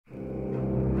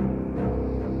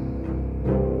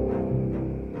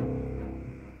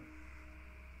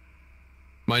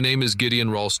My name is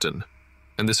Gideon Ralston,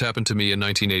 and this happened to me in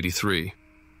 1983.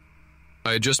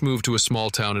 I had just moved to a small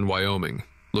town in Wyoming,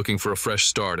 looking for a fresh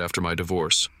start after my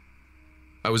divorce.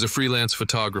 I was a freelance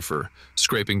photographer,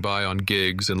 scraping by on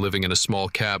gigs and living in a small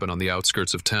cabin on the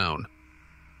outskirts of town.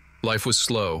 Life was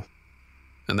slow,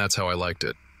 and that's how I liked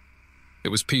it. It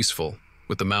was peaceful,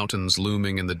 with the mountains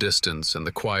looming in the distance and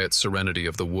the quiet serenity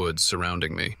of the woods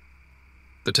surrounding me.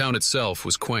 The town itself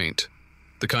was quaint,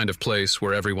 the kind of place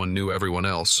where everyone knew everyone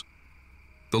else.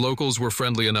 The locals were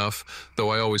friendly enough, though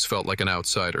I always felt like an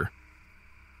outsider.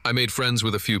 I made friends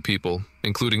with a few people,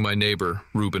 including my neighbor,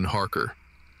 Reuben Harker.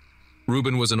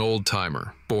 Reuben was an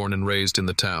old-timer, born and raised in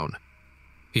the town.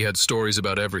 He had stories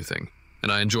about everything,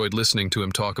 and I enjoyed listening to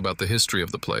him talk about the history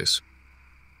of the place.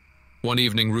 One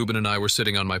evening, Reuben and I were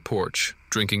sitting on my porch,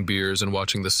 drinking beers and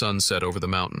watching the sun set over the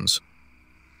mountains.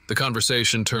 The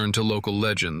conversation turned to local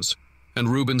legends, and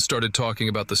Reuben started talking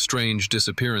about the strange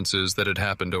disappearances that had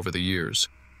happened over the years.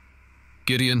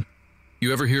 "Gideon,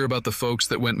 you ever hear about the folks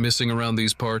that went missing around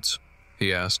these parts?"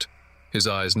 he asked, his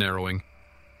eyes narrowing.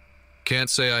 "Can't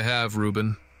say I have,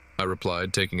 Reuben," I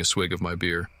replied, taking a swig of my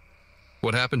beer.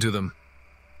 "What happened to them?"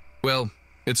 "Well,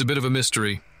 it's a bit of a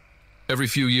mystery. Every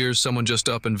few years someone just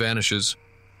up and vanishes.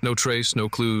 No trace, no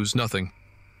clues, nothing.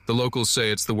 The locals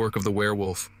say it's the work of the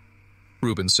werewolf,"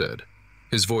 Reuben said,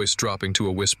 his voice dropping to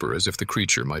a whisper as if the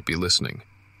creature might be listening.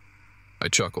 I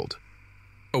chuckled.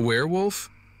 "A werewolf?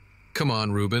 Come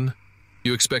on, Reuben.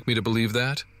 You expect me to believe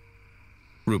that?"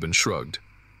 Reuben shrugged.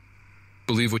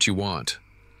 "Believe what you want.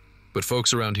 But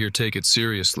folks around here take it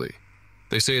seriously.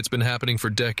 They say it's been happening for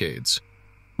decades.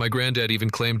 My granddad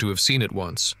even claimed to have seen it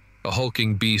once, a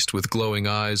hulking beast with glowing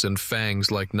eyes and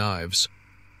fangs like knives."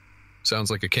 "Sounds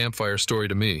like a campfire story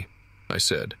to me," I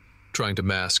said, trying to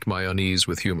mask my unease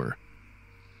with humor.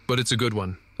 "But it's a good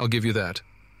one, I'll give you that."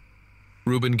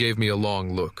 Reuben gave me a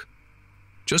long look.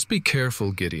 "Just be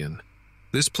careful, Gideon.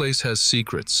 This place has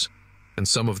secrets, and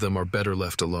some of them are better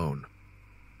left alone."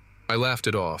 I laughed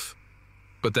it off,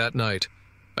 but that night,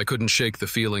 I couldn't shake the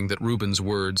feeling that Reuben's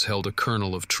words held a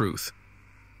kernel of truth.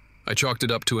 I chalked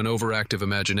it up to an overactive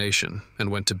imagination and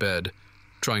went to bed,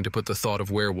 trying to put the thought of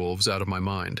werewolves out of my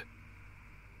mind.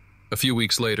 A few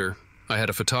weeks later, I had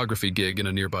a photography gig in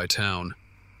a nearby town.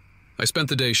 I spent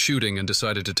the day shooting and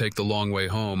decided to take the long way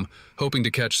home, hoping to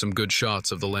catch some good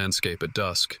shots of the landscape at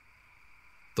dusk.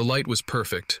 The light was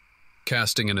perfect,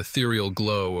 casting an ethereal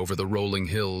glow over the rolling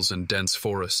hills and dense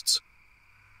forests.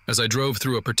 As I drove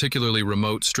through a particularly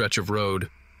remote stretch of road,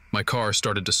 my car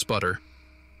started to sputter.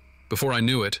 Before I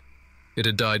knew it, it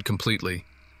had died completely,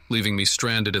 leaving me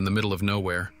stranded in the middle of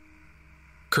nowhere.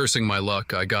 Cursing my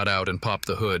luck, I got out and popped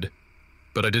the hood,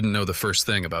 but I didn't know the first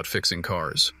thing about fixing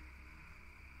cars.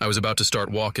 I was about to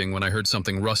start walking when I heard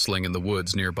something rustling in the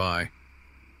woods nearby.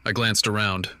 I glanced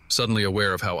around, suddenly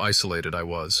aware of how isolated I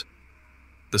was.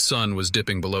 The sun was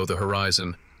dipping below the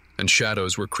horizon, and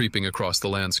shadows were creeping across the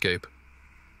landscape.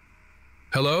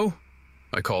 "Hello?"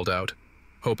 I called out,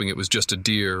 hoping it was just a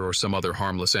deer or some other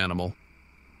harmless animal.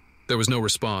 There was no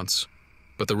response,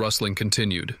 but the rustling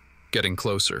continued, getting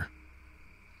closer.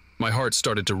 My heart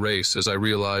started to race as I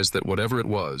realized that whatever it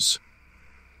was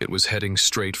heading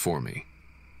straight for me.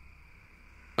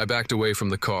 I backed away from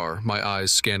the car, my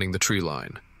eyes scanning the tree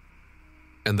line.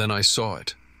 And then I saw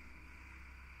it.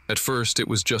 At first, it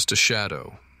was just a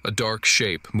shadow, a dark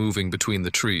shape moving between the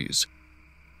trees.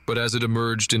 But as it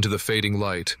emerged into the fading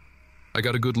light, I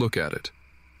got a good look at it.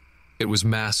 It was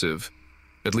massive,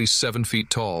 at least 7 feet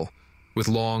tall, with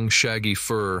long, shaggy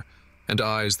fur and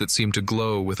eyes that seemed to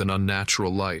glow with an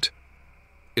unnatural light.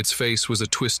 Its face was a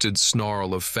twisted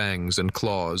snarl of fangs and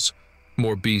claws,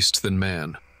 more beast than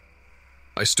man.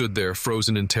 I stood there,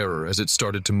 frozen in terror, as it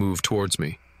started to move towards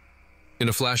me. In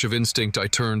a flash of instinct, I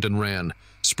turned and ran,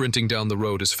 sprinting down the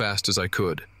road as fast as I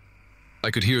could. I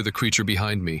could hear the creature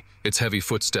behind me, its heavy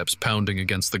footsteps pounding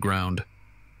against the ground.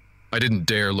 I didn't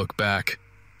dare look back,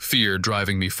 fear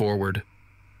driving me forward.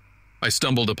 I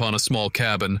stumbled upon a small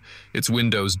cabin, its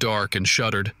windows dark and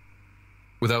shuttered.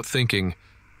 Without thinking,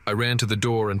 I ran to the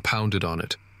door and pounded on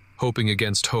it, hoping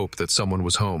against hope that someone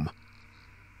was home.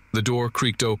 The door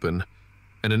creaked open,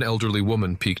 and an elderly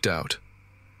woman peeked out.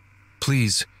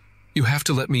 "Please, you have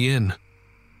to let me in,"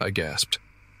 I gasped.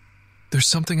 "There's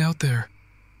something out there."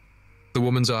 The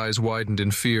woman's eyes widened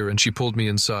in fear, and she pulled me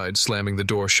inside, slamming the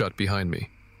door shut behind me.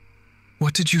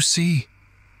 "What did you see?"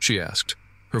 she asked,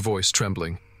 her voice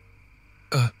trembling.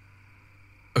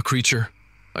 A creature,"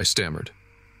 I stammered.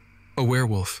 "A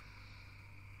werewolf."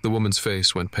 The woman's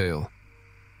face went pale.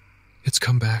 "It's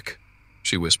come back,"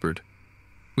 she whispered.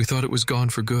 "We thought it was gone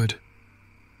for good."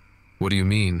 "What do you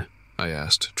mean?" I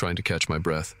asked, trying to catch my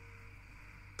breath.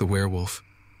 "The werewolf.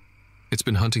 It's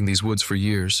been hunting these woods for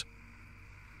years.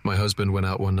 My husband went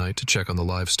out one night to check on the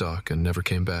livestock and never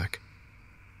came back.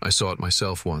 I saw it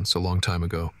myself once, a long time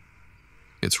ago.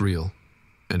 It's real,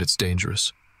 and it's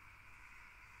dangerous.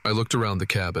 I looked around the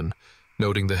cabin,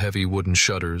 noting the heavy wooden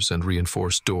shutters and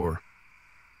reinforced door.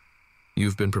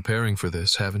 You've been preparing for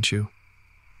this, haven't you?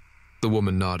 The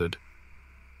woman nodded.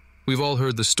 We've all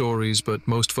heard the stories, but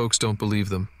most folks don't believe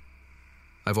them.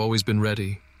 I've always been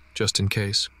ready, just in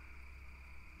case.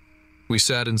 We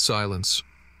sat in silence,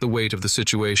 the weight of the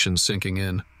situation sinking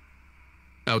in.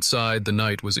 Outside, the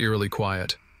night was eerily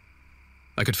quiet.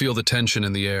 I could feel the tension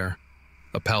in the air,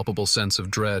 a palpable sense of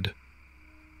dread.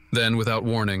 Then, without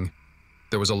warning,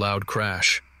 there was a loud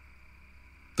crash.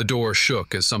 The door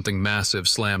shook as something massive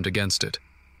slammed against it.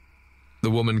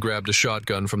 The woman grabbed a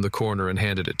shotgun from the corner and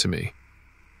handed it to me.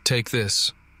 "Take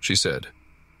this," she said.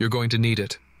 "You're going to need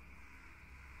it."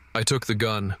 I took the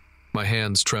gun, my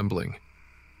hands trembling.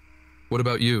 "What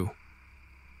about you?"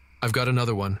 "I've got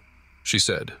another one," she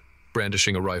said,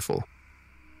 brandishing a rifle.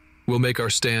 "We'll make our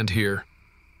stand here."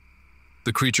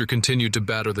 The creature continued to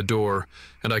batter the door,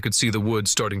 and I could see the wood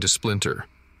starting to splinter.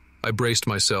 I braced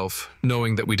myself,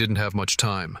 knowing that we didn't have much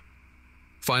time.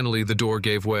 Finally, the door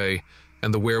gave way,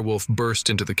 and the werewolf burst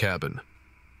into the cabin.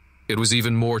 It was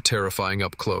even more terrifying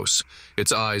up close,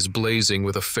 its eyes blazing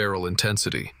with a feral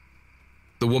intensity.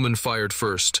 The woman fired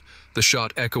first, the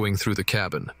shot echoing through the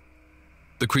cabin.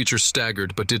 The creature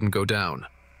staggered but didn't go down.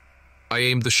 I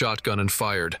aimed the shotgun and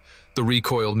fired, the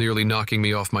recoil nearly knocking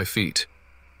me off my feet.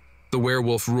 The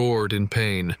werewolf roared in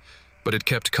pain, but it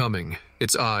kept coming,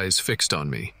 its eyes fixed on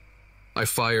me. I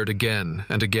fired again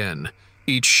and again,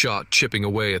 each shot chipping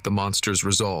away at the monster's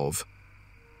resolve.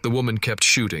 The woman kept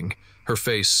shooting, her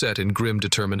face set in grim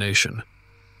determination.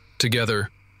 Together,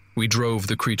 we drove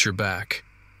the creature back,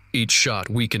 each shot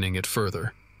weakening it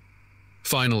further.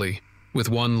 Finally, with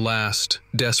one last,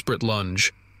 desperate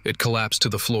lunge, it collapsed to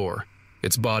the floor,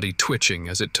 its body twitching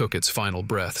as it took its final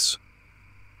breaths.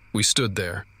 We stood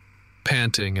there,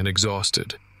 panting and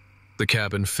exhausted, the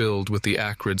cabin filled with the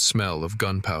acrid smell of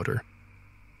gunpowder.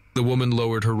 The woman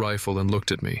lowered her rifle and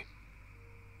looked at me.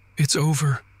 "It's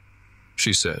over,"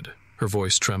 she said, her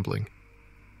voice trembling.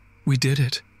 "We did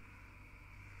it."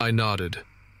 I nodded,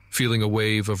 feeling a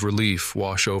wave of relief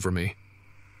wash over me.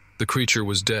 The creature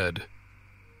was dead,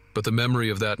 but the memory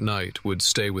of that night would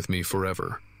stay with me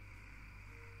forever.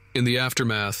 In the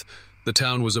aftermath, the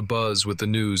town was abuzz with the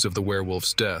news of the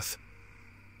werewolf's death.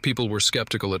 People were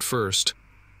skeptical at first,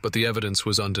 but the evidence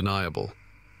was undeniable.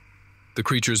 The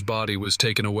creature's body was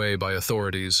taken away by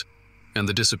authorities, and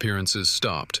the disappearances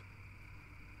stopped.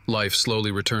 Life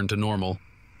slowly returned to normal,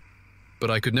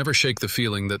 but I could never shake the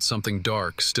feeling that something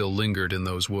dark still lingered in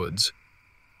those woods.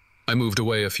 I moved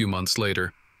away a few months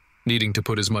later, needing to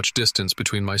put as much distance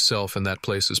between myself and that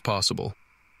place as possible.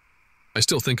 I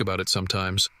still think about it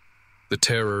sometimes, the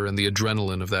terror and the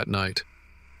adrenaline of that night.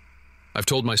 I've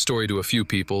told my story to a few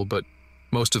people, but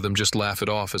most of them just laugh it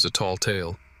off as a tall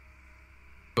tale.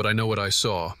 But I know what I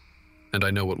saw, and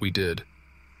I know what we did.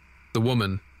 The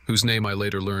woman, whose name I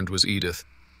later learned was Edith,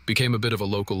 became a bit of a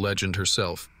local legend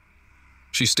herself.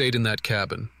 She stayed in that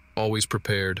cabin, always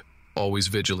prepared, always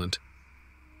vigilant.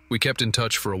 We kept in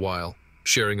touch for a while,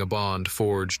 sharing a bond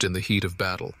forged in the heat of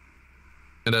battle.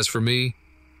 And as for me,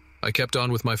 I kept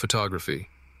on with my photography,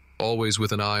 always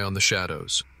with an eye on the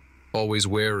shadows, always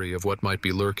wary of what might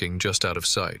be lurking just out of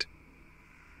sight.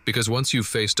 Because once you've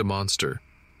faced a monster,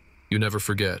 you never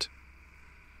forget,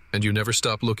 and you never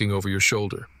stop looking over your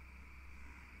shoulder.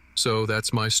 So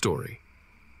that's my story.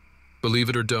 Believe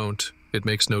it or don't, it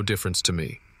makes no difference to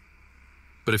me.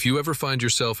 But if you ever find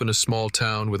yourself in a small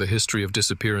town with a history of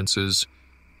disappearances,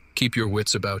 keep your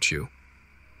wits about you.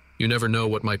 You never know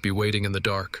what might be waiting in the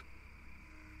dark.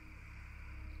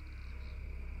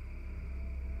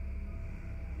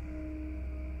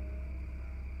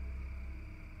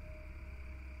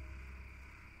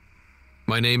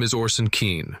 My name is Orson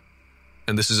Keene,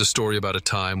 and this is a story about a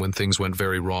time when things went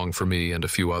very wrong for me and a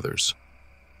few others.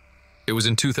 It was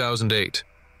in 2008,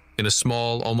 in a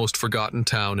small, almost forgotten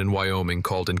town in Wyoming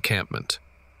called Encampment.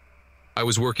 I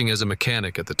was working as a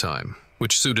mechanic at the time,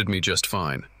 which suited me just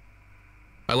fine.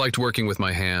 I liked working with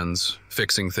my hands,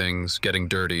 fixing things, getting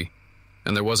dirty,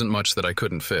 and there wasn't much that I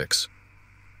couldn't fix.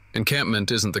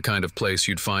 Encampment isn't the kind of place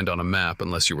you'd find on a map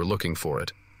unless you were looking for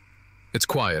it. It's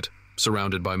quiet,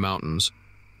 surrounded by mountains,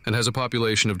 and has a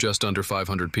population of just under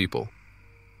 500 people.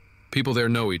 People there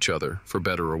know each other, for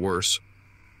better or worse.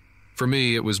 For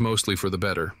me, it was mostly for the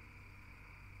better.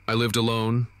 I lived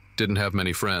alone, didn't have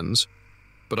many friends,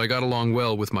 but I got along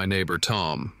well with my neighbor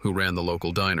Tom, who ran the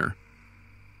local diner.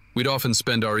 We'd often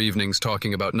spend our evenings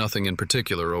talking about nothing in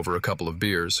particular over a couple of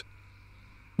beers.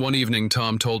 One evening,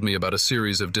 Tom told me about a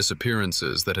series of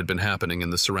disappearances that had been happening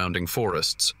in the surrounding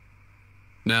forests.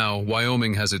 Now,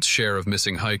 Wyoming has its share of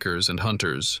missing hikers and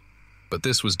hunters, but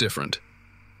this was different.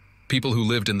 People who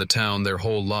lived in the town their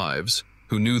whole lives,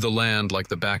 who knew the land like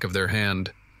the back of their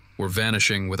hand, were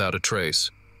vanishing without a trace.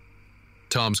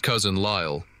 Tom's cousin,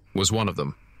 Lyle, was one of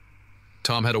them.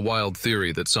 Tom had a wild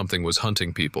theory that something was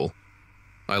hunting people.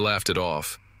 I laughed it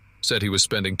off, said he was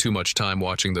spending too much time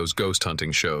watching those ghost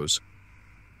hunting shows.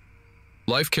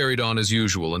 Life carried on as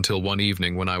usual until one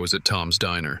evening when I was at Tom's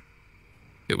diner.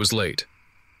 It was late.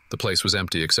 The place was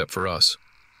empty except for us.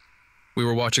 We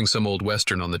were watching some old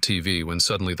western on the TV when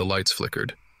suddenly the lights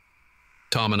flickered.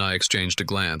 Tom and I exchanged a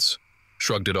glance,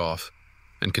 shrugged it off,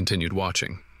 and continued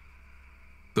watching.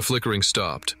 The flickering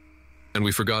stopped, and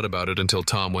we forgot about it until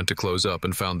Tom went to close up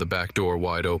and found the back door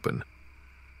wide open.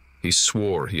 He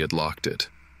swore he had locked it.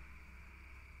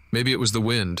 Maybe it was the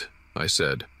wind, I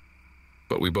said,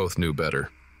 but we both knew better.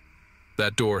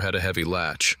 That door had a heavy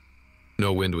latch.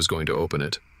 No wind was going to open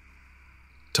it.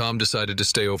 Tom decided to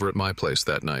stay over at my place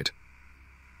that night.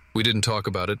 We didn't talk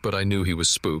about it, but I knew he was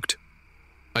spooked.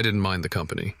 I didn't mind the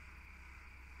company.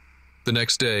 The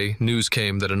next day, news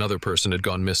came that another person had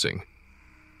gone missing.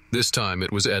 This time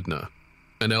it was Edna,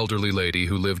 an elderly lady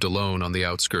who lived alone on the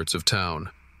outskirts of town.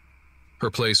 Her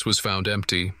place was found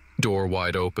empty, door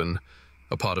wide open,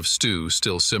 a pot of stew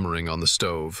still simmering on the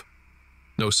stove.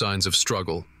 No signs of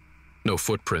struggle, no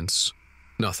footprints,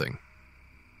 nothing.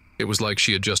 It was like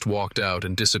she had just walked out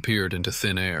and disappeared into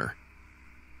thin air.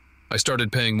 I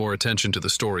started paying more attention to the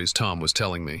stories Tom was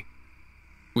telling me.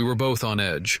 We were both on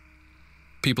edge.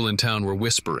 People in town were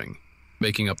whispering,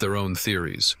 making up their own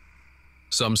theories.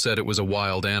 Some said it was a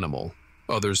wild animal,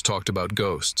 others talked about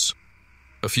ghosts.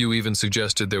 A few even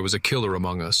suggested there was a killer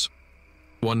among us.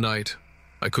 One night,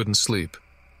 I couldn't sleep.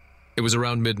 It was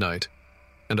around midnight,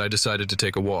 and I decided to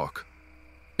take a walk.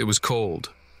 It was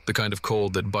cold, the kind of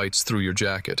cold that bites through your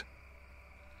jacket.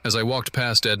 As I walked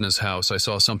past Edna's house, I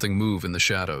saw something move in the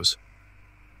shadows.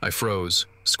 I froze,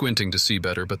 squinting to see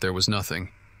better, but there was nothing.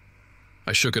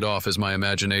 I shook it off as my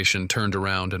imagination turned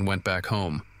around and went back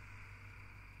home.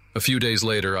 A few days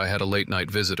later, I had a late-night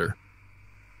visitor.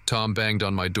 Tom banged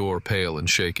on my door, pale and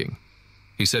shaking.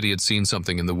 He said he had seen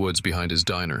something in the woods behind his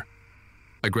diner.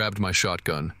 I grabbed my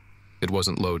shotgun. It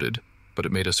wasn't loaded, but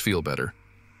it made us feel better,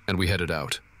 and we headed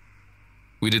out.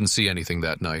 We didn't see anything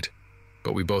that night,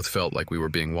 but we both felt like we were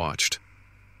being watched.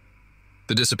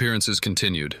 The disappearances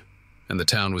continued, and the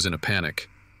town was in a panic.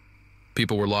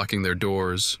 People were locking their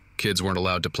doors, kids weren't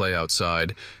allowed to play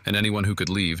outside, and anyone who could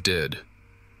leave did.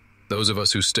 Those of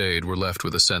us who stayed were left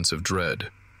with a sense of dread.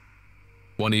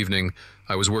 One evening,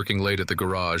 I was working late at the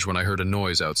garage when I heard a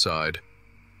noise outside.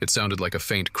 It sounded like a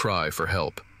faint cry for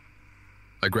help.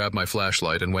 I grabbed my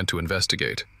flashlight and went to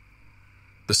investigate.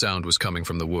 The sound was coming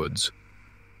from the woods.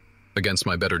 Against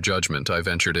my better judgment, I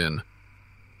ventured in.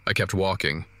 I kept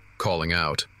walking, calling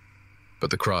out,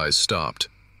 but the cries stopped.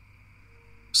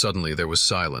 Suddenly, there was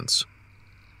silence.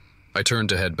 I turned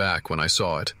to head back when I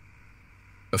saw it.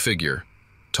 A figure,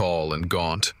 tall and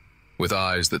gaunt, with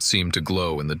eyes that seemed to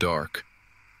glow in the dark.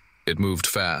 It moved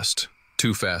fast,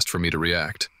 too fast for me to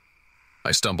react.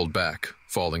 I stumbled back,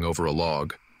 falling over a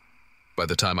log. By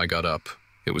the time I got up,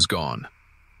 it was gone.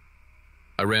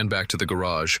 I ran back to the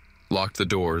garage, locked the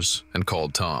doors, and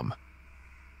called Tom.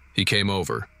 He came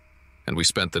over, and we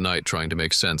spent the night trying to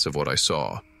make sense of what I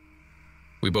saw.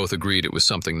 We both agreed it was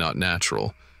something not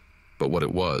natural, but what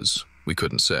it was, we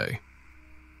couldn't say.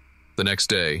 The next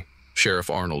day, Sheriff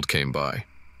Arnold came by.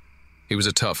 He was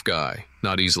a tough guy,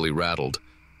 not easily rattled,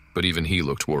 but even he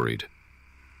looked worried.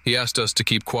 He asked us to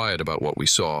keep quiet about what we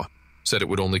saw, said it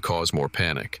would only cause more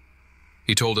panic.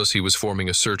 He told us he was forming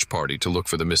a search party to look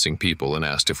for the missing people and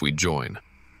asked if we'd join.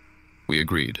 We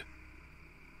agreed.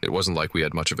 It wasn't like we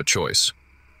had much of a choice.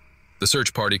 The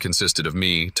search party consisted of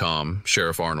me, Tom,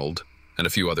 Sheriff Arnold, and a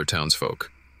few other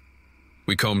townsfolk.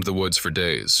 We combed the woods for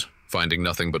days, finding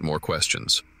nothing but more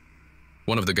questions.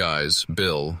 One of the guys,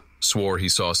 Bill, swore he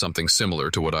saw something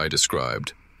similar to what I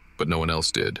described, but no one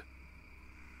else did.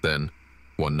 Then,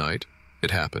 one night,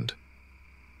 it happened.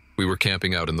 We were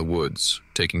camping out in the woods,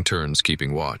 taking turns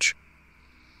keeping watch.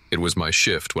 It was my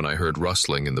shift when I heard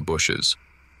rustling in the bushes.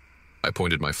 I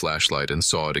pointed my flashlight and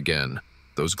saw it again,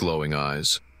 those glowing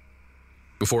eyes.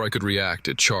 Before I could react,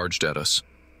 it charged at us.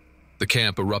 The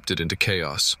camp erupted into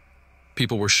chaos.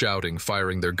 People were shouting,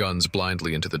 firing their guns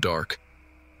blindly into the dark.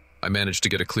 I managed to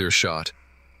get a clear shot,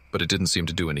 but it didn't seem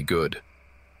to do any good.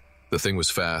 The thing was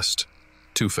fast,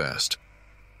 too fast.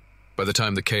 By the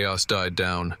time the chaos died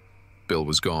down, Bill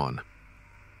was gone.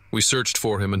 We searched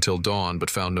for him until dawn but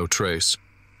found no trace.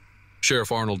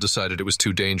 Sheriff Arnold decided it was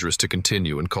too dangerous to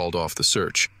continue and called off the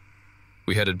search.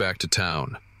 We headed back to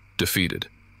town, defeated.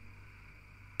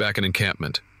 Back in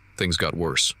encampment, things got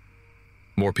worse.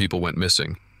 More people went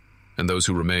missing, and those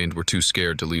who remained were too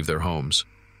scared to leave their homes.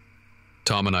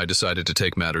 Tom and I decided to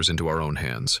take matters into our own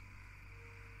hands.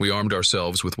 We armed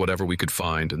ourselves with whatever we could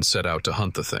find and set out to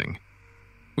hunt the thing.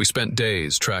 We spent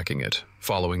days tracking it,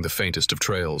 following the faintest of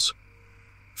trails.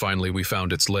 Finally, we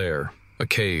found its lair, a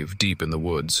cave deep in the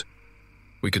woods.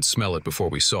 We could smell it before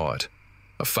we saw it,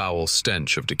 a foul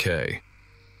stench of decay.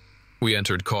 We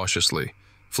entered cautiously,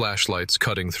 flashlights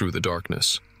cutting through the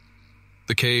darkness.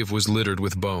 The cave was littered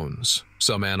with bones,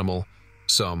 some animal,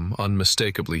 some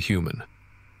unmistakably human.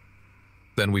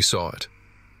 Then we saw it.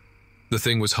 The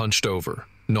thing was hunched over,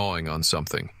 gnawing on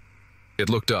something. It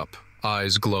looked up,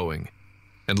 eyes glowing,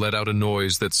 and let out a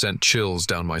noise that sent chills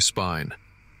down my spine.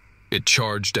 It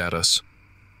charged at us.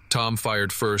 Tom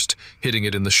fired first, hitting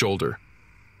it in the shoulder.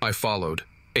 I followed,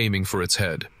 aiming for its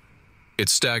head. It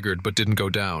staggered but didn't go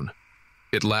down.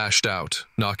 It lashed out,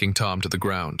 knocking Tom to the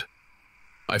ground.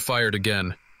 I fired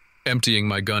again, emptying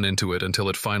my gun into it until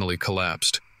it finally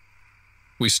collapsed.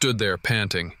 We stood there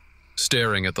panting,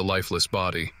 staring at the lifeless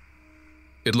body.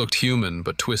 It looked human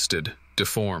but twisted,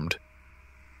 deformed.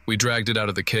 We dragged it out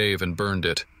of the cave and burned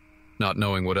it, not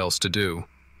knowing what else to do.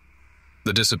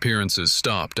 The disappearances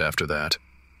stopped after that.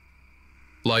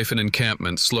 Life in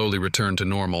encampment slowly returned to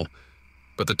normal,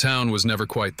 but the town was never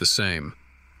quite the same.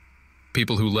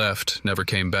 People who left never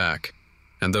came back,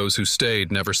 and those who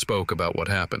stayed never spoke about what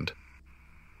happened.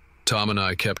 Tom and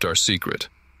I kept our secret,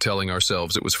 telling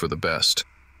ourselves it was for the best.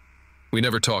 We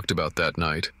never talked about that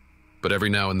night, but every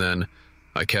now and then,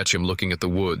 I catch him looking at the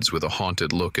woods with a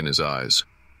haunted look in his eyes.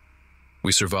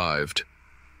 We survived,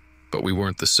 but we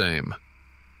weren't the same.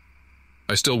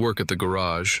 I still work at the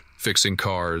garage, fixing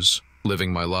cars,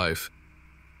 living my life.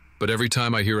 But every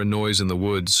time I hear a noise in the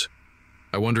woods,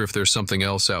 I wonder if there's something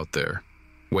else out there,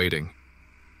 waiting.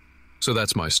 So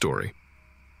that's my story.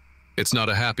 It's not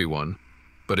a happy one,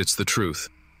 but it's the truth.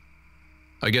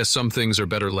 I guess some things are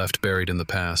better left buried in the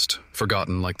past,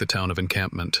 forgotten like the town of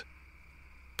encampment.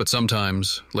 But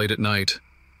sometimes, late at night,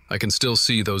 I can still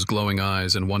see those glowing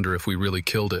eyes and wonder if we really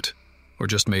killed it, or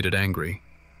just made it angry.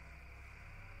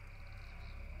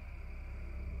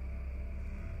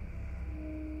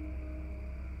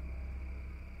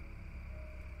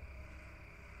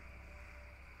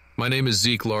 My name is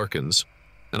Zeke Larkins,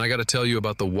 and I gotta tell you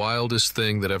about the wildest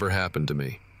thing that ever happened to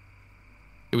me.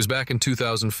 It was back in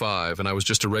 2005, and I was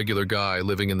just a regular guy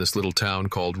living in this little town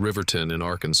called Riverton in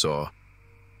Arkansas.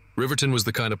 Riverton was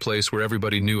the kind of place where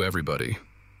everybody knew everybody.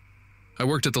 I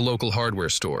worked at the local hardware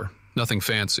store, nothing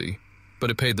fancy, but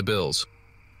it paid the bills.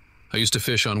 I used to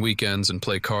fish on weekends and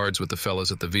play cards with the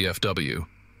fellas at the VFW.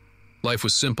 Life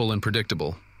was simple and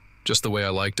predictable, just the way I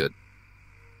liked it.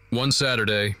 One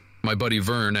Saturday, my buddy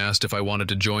Vern asked if I wanted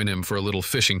to join him for a little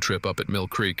fishing trip up at Mill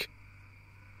Creek.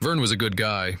 Vern was a good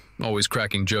guy, always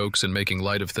cracking jokes and making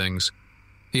light of things.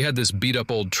 He had this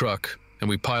beat-up old truck, and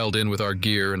we piled in with our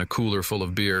gear and a cooler full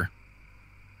of beer.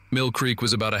 Mill Creek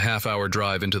was about a half-hour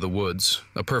drive into the woods,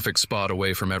 a perfect spot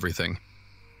away from everything.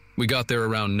 We got there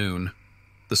around noon.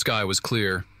 The sky was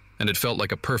clear, and it felt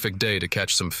like a perfect day to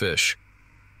catch some fish.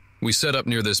 We set up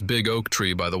near this big oak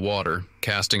tree by the water,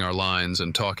 casting our lines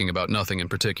and talking about nothing in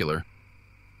particular.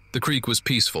 The creek was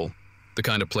peaceful, the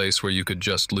kind of place where you could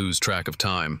just lose track of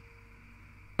time.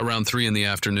 Around 3 in the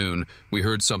afternoon, we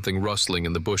heard something rustling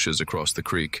in the bushes across the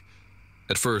creek.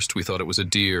 At first, we thought it was a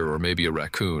deer or maybe a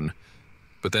raccoon,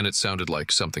 but then it sounded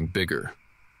like something bigger.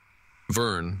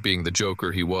 Vern, being the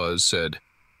joker he was, said,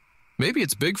 "Maybe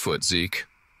it's Bigfoot, Zeke.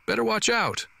 Better watch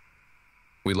out."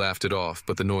 We laughed it off,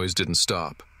 but the noise didn't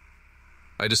stop.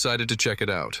 I decided to check it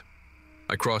out.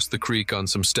 I crossed the creek on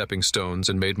some stepping stones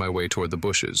and made my way toward the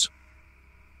bushes.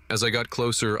 As I got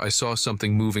closer, I saw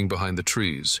something moving behind the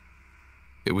trees.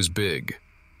 It was big,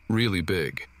 really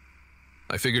big.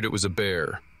 I figured it was a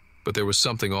bear, but there was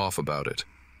something off about it.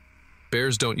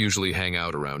 Bears don't usually hang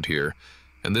out around here,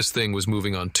 and this thing was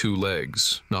moving on 2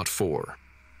 legs, not 4.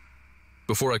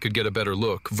 Before I could get a better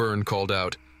look, Vern called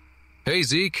out, "Hey,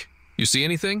 Zeke, you see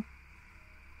anything?"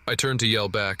 I turned to yell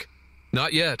back,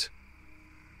 "Not yet."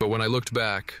 But when I looked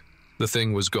back, the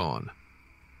thing was gone.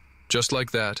 Just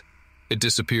like that, it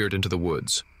disappeared into the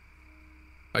woods.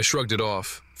 I shrugged it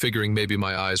off, figuring maybe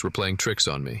my eyes were playing tricks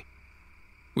on me.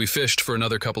 We fished for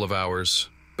another couple of hours,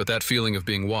 but that feeling of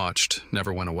being watched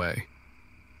never went away.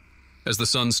 As the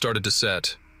sun started to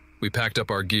set, we packed up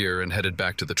our gear and headed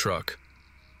back to the truck.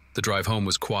 The drive home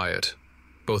was quiet,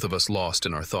 both of us lost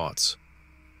in our thoughts.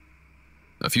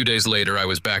 A few days later, I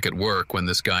was back at work when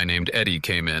this guy named Eddie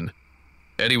came in.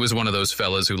 Eddie was one of those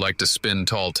fellas who liked to spin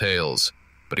tall tales,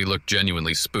 but he looked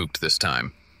genuinely spooked this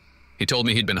time. He told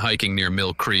me he'd been hiking near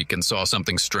Mill Creek and saw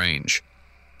something strange.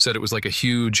 Said it was like a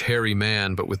huge, hairy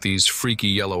man, but with these freaky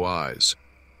yellow eyes.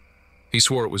 He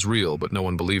swore it was real, but no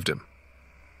one believed him.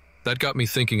 That got me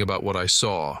thinking about what I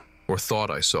saw, or thought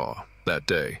I saw, that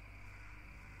day.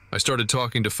 I started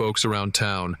talking to folks around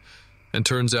town, and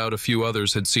turns out a few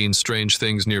others had seen strange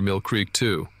things near Mill Creek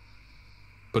too.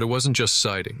 But it wasn't just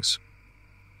sightings.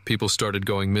 People started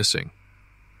going missing.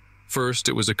 First,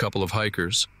 it was a couple of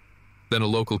hikers, then a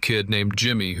local kid named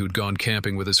Jimmy who'd gone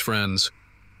camping with his friends.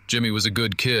 Jimmy was a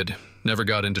good kid, never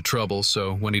got into trouble,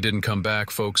 so when he didn't come back,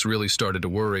 folks really started to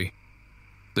worry.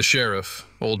 The sheriff,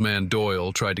 Old Man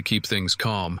Doyle, tried to keep things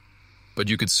calm, but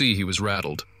you could see he was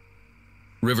rattled.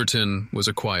 Riverton was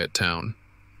a quiet town.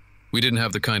 We didn't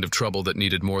have the kind of trouble that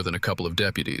needed more than a couple of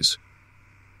deputies.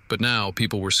 But now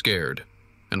people were scared,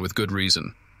 and with good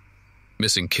reason.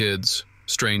 Missing kids,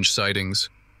 strange sightings.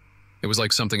 It was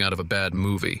like something out of a bad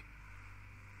movie.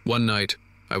 One night,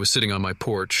 I was sitting on my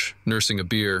porch, nursing a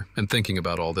beer and thinking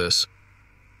about all this.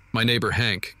 My neighbor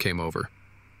Hank came over.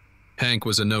 Hank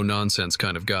was a no-nonsense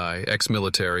kind of guy,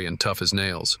 ex-military and tough as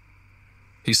nails.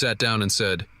 He sat down and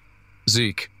said,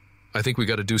 "Zeke, I think we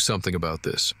got to do something about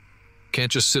this.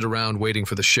 Can't just sit around waiting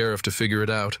for the sheriff to figure it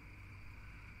out."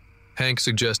 Hank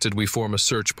suggested we form a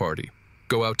search party,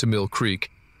 go out to Mill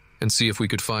Creek, and see if we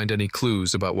could find any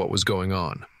clues about what was going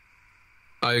on.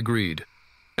 I agreed,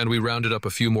 and we rounded up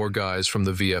a few more guys from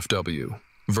the VFW,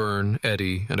 Vern,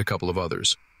 Eddie, and a couple of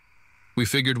others. We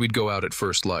figured we'd go out at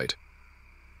first light.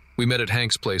 We met at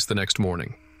Hank's place the next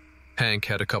morning. Hank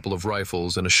had a couple of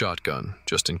rifles and a shotgun,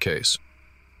 just in case.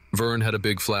 Vern had a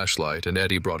big flashlight, and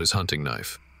Eddie brought his hunting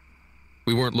knife.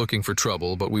 We weren't looking for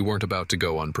trouble, but we weren't about to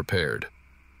go unprepared.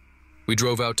 We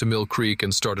drove out to Mill Creek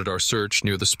and started our search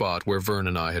near the spot where Vern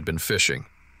and I had been fishing.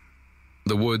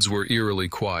 The woods were eerily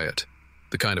quiet,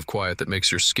 the kind of quiet that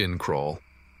makes your skin crawl.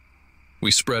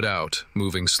 We spread out,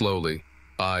 moving slowly,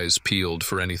 eyes peeled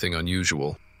for anything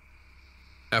unusual.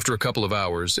 After a couple of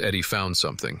hours, Eddie found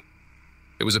something.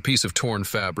 It was a piece of torn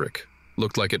fabric,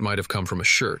 looked like it might have come from a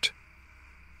shirt.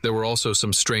 There were also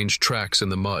some strange tracks in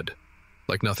the mud,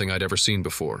 like nothing I'd ever seen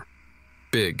before.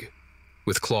 Big,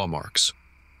 with claw marks.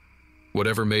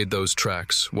 Whatever made those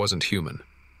tracks wasn't human.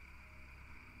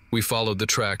 We followed the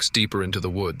tracks deeper into the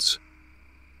woods.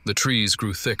 The trees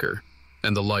grew thicker,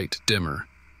 and the light dimmer.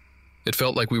 It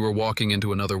felt like we were walking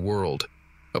into another world,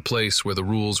 a place where the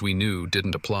rules we knew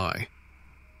didn't apply.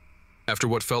 After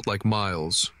what felt like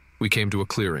miles, we came to a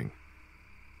clearing.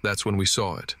 That's when we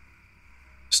saw it.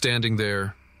 Standing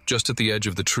there, just at the edge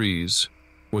of the trees,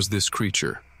 was this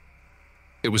creature.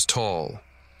 It was tall,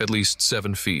 at least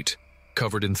 7 feet,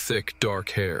 covered in thick,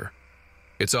 dark hair.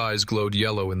 Its eyes glowed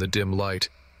yellow in the dim light,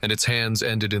 and its hands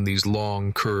ended in these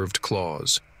long, curved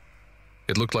claws.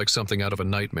 It looked like something out of a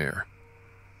nightmare.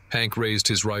 Hank raised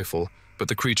his rifle, but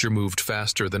the creature moved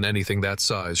faster than anything that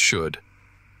size should.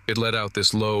 It let out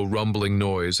this low, rumbling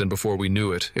noise, and before we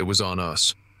knew it, it was on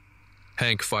us.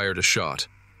 Hank fired a shot,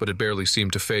 but it barely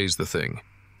seemed to faze the thing.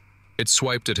 It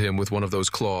swiped at him with one of those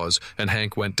claws, and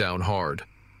Hank went down hard.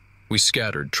 We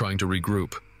scattered, trying to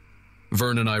regroup.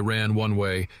 Vern and I ran one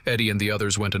way, Eddie and the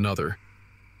others went another.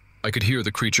 I could hear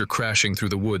the creature crashing through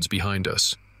the woods behind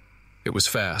us. It was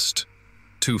fast.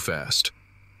 Too fast.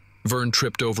 Vern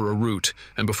tripped over a root,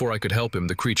 and before I could help him,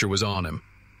 the creature was on him.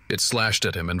 It slashed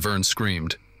at him, and Vern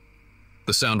screamed.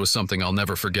 The sound was something I'll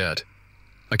never forget.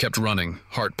 I kept running,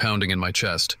 heart pounding in my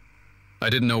chest. I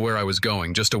didn't know where I was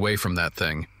going, just away from that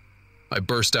thing. I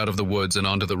burst out of the woods and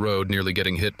onto the road, nearly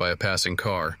getting hit by a passing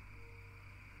car.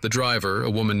 The driver,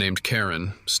 a woman named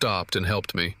Karen, stopped and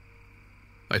helped me.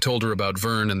 I told her about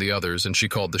Vern and the others, and she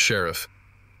called the sheriff.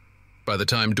 By the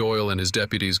time Doyle and his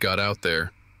deputies got out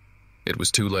there, it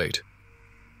was too late.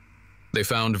 They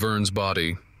found Vern's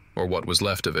body, or what was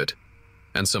left of it,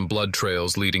 and some blood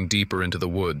trails leading deeper into the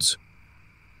woods.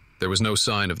 There was no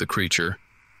sign of the creature,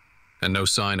 and no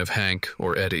sign of Hank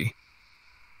or Eddie.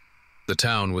 The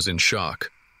town was in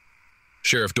shock.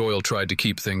 Sheriff Doyle tried to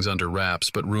keep things under wraps,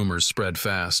 but rumors spread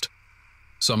fast.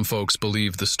 Some folks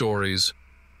believed the stories,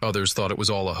 others thought it was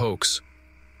all a hoax.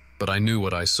 But I knew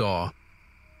what I saw.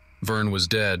 Vern was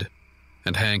dead,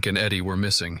 and Hank and Eddie were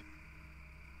missing.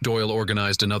 Doyle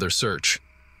organized another search,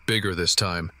 bigger this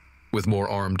time, with more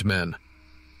armed men.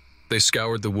 They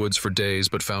scoured the woods for days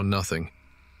but found nothing.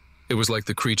 It was like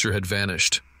the creature had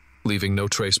vanished, leaving no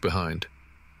trace behind.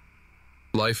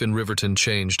 Life in Riverton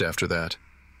changed after that.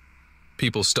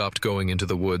 People stopped going into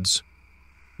the woods.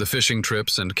 The fishing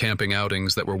trips and camping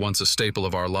outings that were once a staple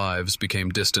of our lives became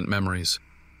distant memories.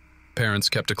 Parents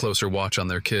kept a closer watch on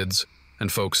their kids,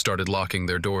 and folks started locking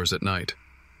their doors at night.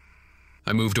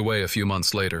 I moved away a few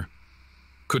months later.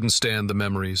 Couldn't stand the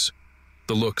memories,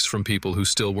 the looks from people who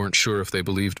still weren't sure if they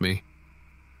believed me.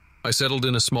 I settled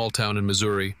in a small town in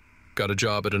Missouri, got a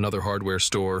job at another hardware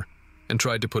store, and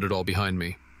tried to put it all behind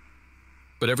me.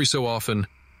 But every so often,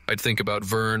 I'd think about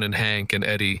Vern and Hank and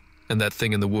Eddie and that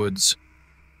thing in the woods.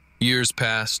 Years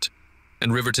passed,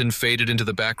 and Riverton faded into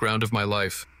the background of my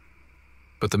life.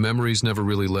 But the memories never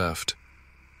really left.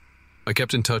 I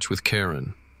kept in touch with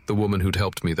Karen, the woman who'd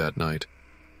helped me that night.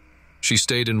 She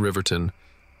stayed in Riverton,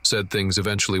 said things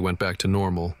eventually went back to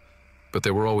normal, but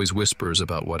there were always whispers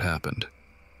about what happened.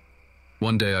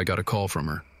 One day I got a call from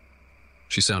her.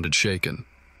 She sounded shaken,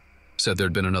 said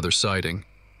there'd been another sighting,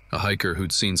 a hiker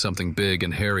who'd seen something big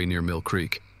and hairy near Mill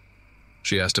Creek.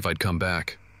 She asked if I'd come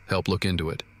back, help look into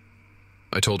it.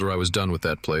 I told her I was done with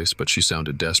that place, but she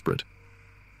sounded desperate.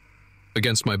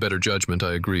 Against my better judgment,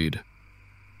 I agreed.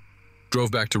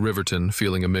 Drove back to Riverton,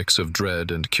 feeling a mix of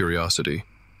dread and curiosity.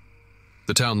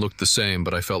 The town looked the same,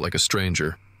 but I felt like a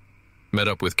stranger. Met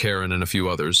up with Karen and a few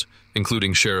others,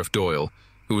 including Sheriff Doyle,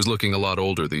 who was looking a lot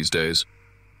older these days.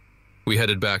 We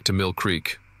headed back to Mill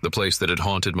Creek, the place that had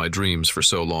haunted my dreams for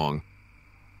so long.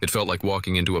 It felt like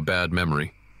walking into a bad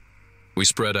memory. We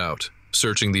spread out,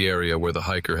 searching the area where the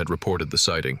hiker had reported the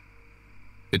sighting.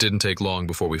 It didn't take long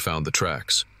before we found the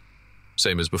tracks.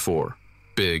 Same as before,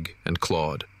 big and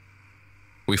clawed.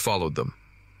 We followed them,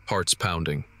 hearts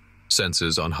pounding,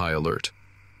 senses on high alert.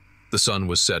 The sun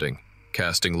was setting,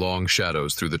 casting long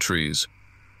shadows through the trees.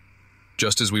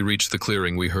 Just as we reached the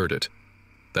clearing, we heard it.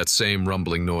 That same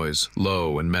rumbling noise,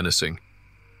 low and menacing.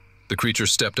 The creature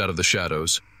stepped out of the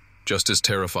shadows, just as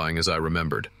terrifying as I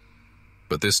remembered.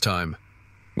 But this time,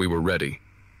 we were ready.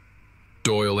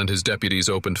 Doyle and his deputies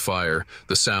opened fire,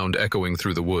 the sound echoing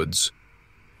through the woods.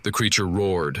 The creature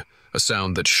roared, a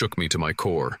sound that shook me to my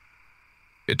core.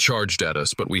 It charged at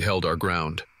us, but we held our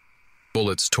ground.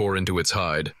 Bullets tore into its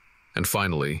hide, and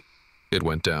finally, it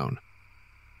went down.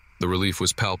 The relief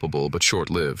was palpable but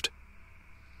short-lived.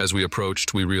 As we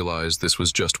approached, we realized this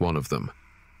was just one of them.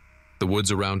 The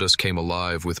woods around us came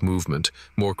alive with movement,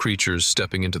 more creatures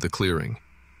stepping into the clearing.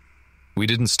 We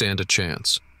didn't stand a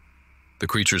chance. The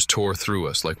creatures tore through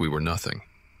us like we were nothing.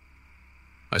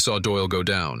 I saw Doyle go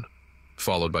down,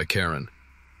 followed by Karen.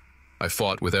 I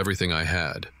fought with everything I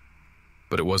had,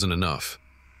 but it wasn't enough.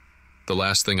 The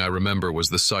last thing I remember was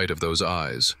the sight of those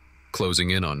eyes, closing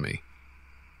in on me.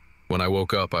 When I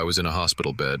woke up, I was in a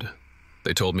hospital bed.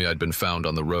 They told me I'd been found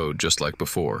on the road just like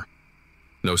before.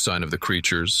 No sign of the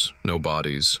creatures, no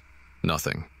bodies,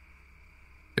 nothing.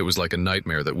 It was like a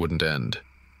nightmare that wouldn't end.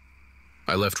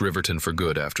 I left Riverton for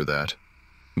good after that,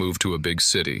 moved to a big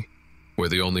city, where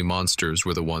the only monsters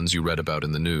were the ones you read about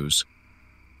in the news.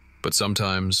 But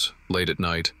sometimes, late at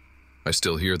night, I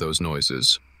still hear those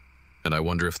noises, and I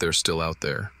wonder if they're still out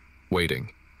there,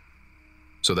 waiting.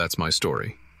 So that's my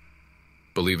story.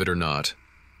 Believe it or not,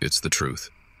 it's the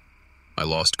truth. I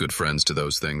lost good friends to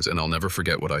those things, and I'll never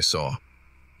forget what I saw.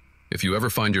 If you ever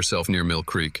find yourself near Mill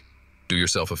Creek, do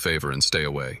yourself a favor and stay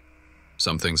away.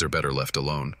 Some things are better left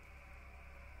alone.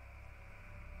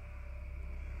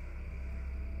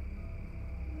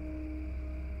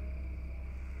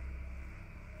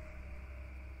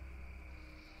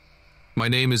 My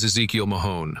name is Ezekiel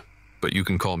Mahone, but you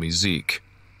can call me Zeke.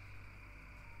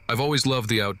 I've always loved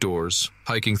the outdoors,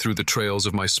 hiking through the trails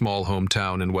of my small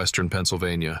hometown in western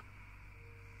Pennsylvania.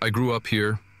 I grew up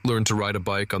here, learned to ride a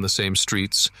bike on the same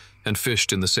streets, and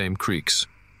fished in the same creeks.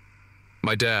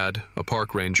 My dad, a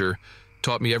park ranger,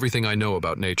 taught me everything I know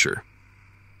about nature.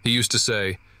 He used to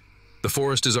say, "The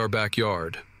forest is our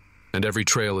backyard, and every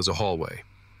trail is a hallway."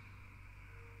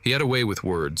 He had a way with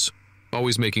words,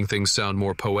 always making things sound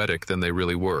more poetic than they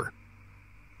really were.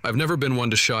 I've never been one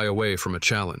to shy away from a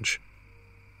challenge.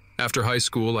 After high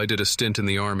school, I did a stint in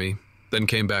the Army, then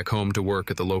came back home to work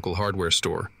at the local hardware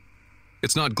store.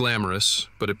 It's not glamorous,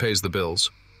 but it pays the bills.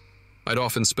 I'd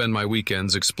often spend my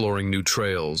weekends exploring new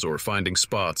trails or finding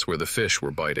spots where the fish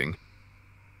were biting.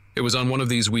 It was on one of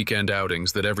these weekend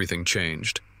outings that everything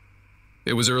changed.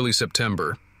 It was early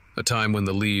September, a time when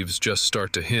the leaves just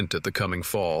start to hint at the coming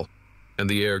fall, and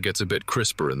the air gets a bit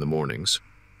crisper in the mornings.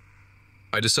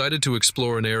 I decided to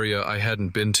explore an area I hadn't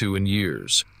been to in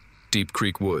years, Deep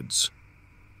Creek Woods.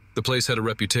 The place had a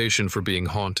reputation for being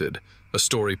haunted, a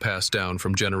story passed down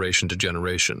from generation to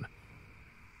generation.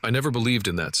 I never believed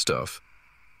in that stuff,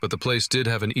 but the place did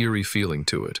have an eerie feeling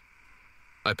to it.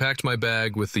 I packed my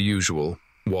bag with the usual,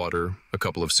 water, a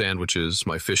couple of sandwiches,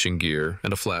 my fishing gear,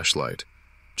 and a flashlight,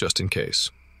 just in case.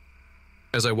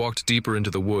 As I walked deeper into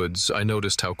the woods, I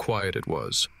noticed how quiet it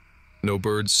was. No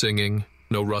birds singing,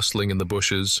 no rustling in the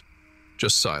bushes,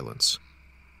 just silence.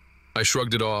 I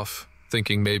shrugged it off,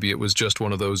 thinking maybe it was just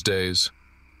one of those days.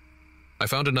 I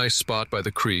found a nice spot by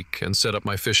the creek and set up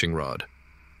my fishing rod.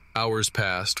 Hours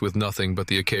passed with nothing but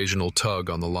the occasional tug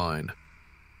on the line.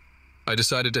 I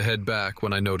decided to head back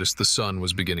when I noticed the sun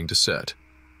was beginning to set.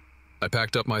 I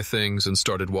packed up my things and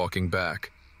started walking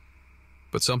back.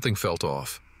 But something felt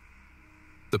off.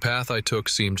 The path I took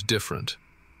seemed different,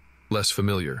 less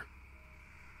familiar.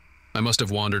 I must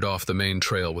have wandered off the main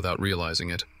trail without realizing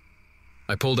it.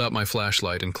 I pulled out my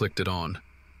flashlight and clicked it on.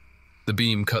 The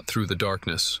beam cut through the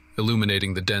darkness,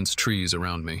 illuminating the dense trees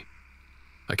around me.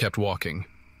 I kept walking,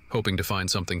 hoping to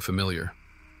find something familiar.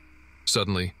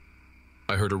 Suddenly,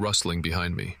 I heard a rustling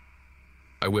behind me.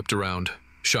 I whipped around,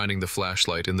 shining the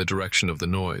flashlight in the direction of the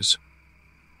noise.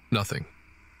 Nothing.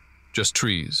 Just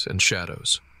trees and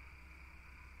shadows.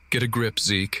 "Get a grip,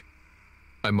 Zeke,"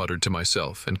 I muttered to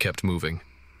myself and kept moving.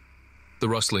 The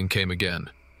rustling came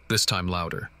again, this time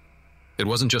louder. It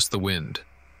wasn't just the wind.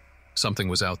 Something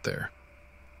was out there.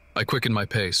 I quickened my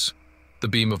pace, the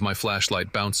beam of my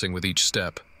flashlight bouncing with each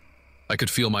step. I could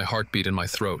feel my heartbeat in my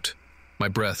throat, my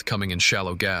breath coming in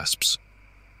shallow gasps.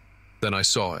 Then I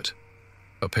saw it,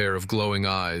 a pair of glowing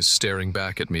eyes staring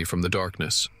back at me from the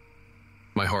darkness.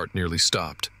 My heart nearly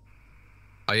stopped.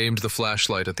 I aimed the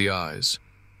flashlight at the eyes,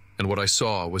 and what I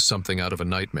saw was something out of a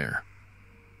nightmare.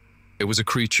 It was a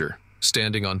creature,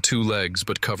 standing on two legs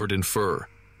but covered in fur,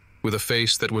 with a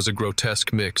face that was a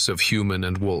grotesque mix of human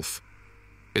and wolf.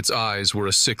 Its eyes were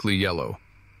a sickly yellow,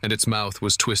 and its mouth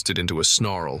was twisted into a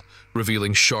snarl,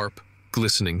 revealing sharp,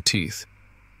 glistening teeth.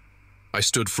 I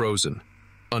stood frozen,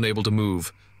 unable to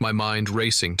move, my mind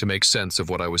racing to make sense of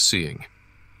what I was seeing.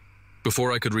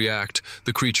 Before I could react,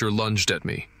 the creature lunged at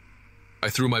me. I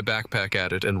threw my backpack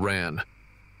at it and ran.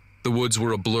 The woods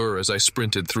were a blur as I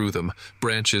sprinted through them,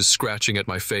 branches scratching at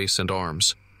my face and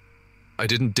arms. I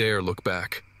didn't dare look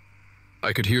back.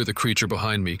 I could hear the creature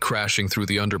behind me crashing through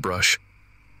the underbrush.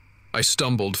 I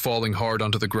stumbled, falling hard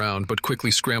onto the ground, but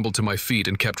quickly scrambled to my feet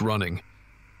and kept running.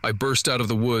 I burst out of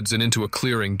the woods and into a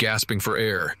clearing, gasping for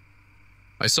air.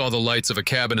 I saw the lights of a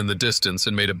cabin in the distance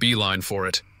and made a beeline for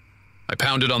it. I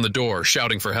pounded on the door,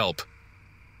 shouting for help.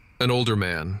 An older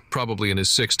man, probably in his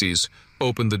 60s,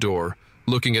 opened the door,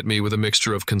 looking at me with a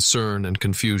mixture of concern and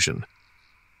confusion.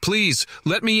 "Please,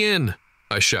 let me in,"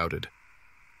 I shouted.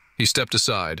 He stepped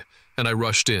aside, and I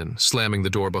rushed in, slamming the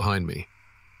door behind me.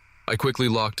 I quickly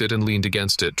locked it and leaned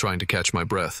against it, trying to catch my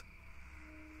breath.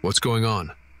 "What's going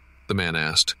on?" the man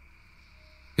asked.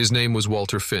 His name was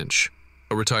Walter Finch,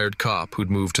 a retired cop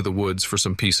who'd moved to the woods for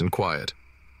some peace and quiet.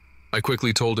 I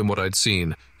quickly told him what I'd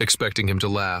seen, expecting him to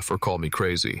laugh or call me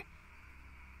crazy.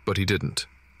 But he didn't.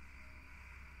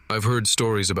 "I've heard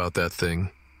stories about that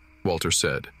thing," Walter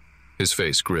said, his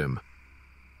face grim.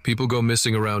 "People go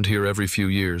missing around here every few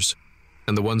years,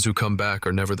 and the ones who come back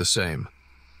are never the same.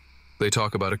 They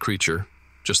talk about a creature,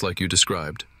 just like you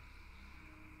described."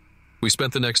 We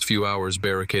spent the next few hours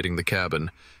barricading the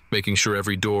cabin, making sure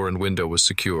every door and window was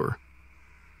secure.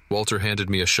 Walter handed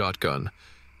me a shotgun,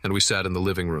 and we sat in the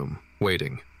living room,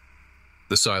 waiting.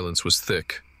 The silence was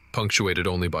thick, punctuated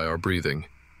only by our breathing.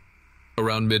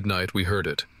 Around midnight, we heard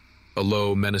it, a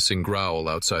low, menacing growl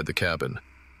outside the cabin.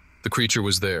 The creature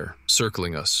was there,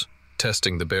 circling us,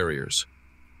 testing the barriers.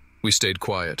 We stayed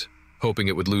quiet, hoping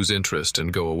it would lose interest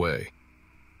and go away.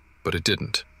 But it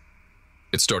didn't.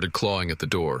 It started clawing at the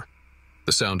door,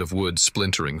 the sound of wood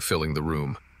splintering filling the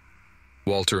room.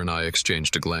 Walter and I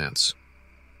exchanged a glance.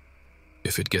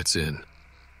 "If it gets in,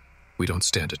 we don't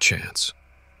stand a chance,"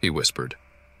 he whispered.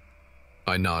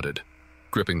 I nodded,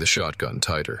 gripping the shotgun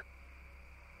tighter.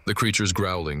 The creature's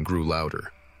growling grew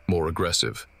louder, more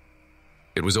aggressive.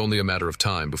 It was only a matter of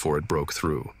time before it broke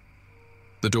through.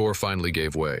 The door finally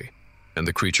gave way, and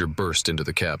the creature burst into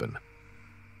the cabin.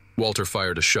 Walter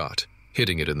fired a shot,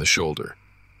 hitting it in the shoulder.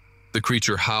 The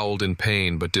creature howled in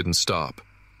pain but didn't stop.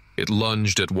 It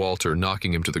lunged at Walter,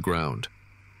 knocking him to the ground.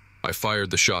 I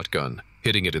fired the shotgun,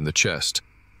 hitting it in the chest.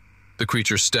 The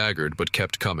creature staggered but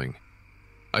kept coming.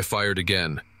 I fired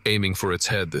again, aiming for its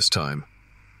head this time.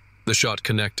 The shot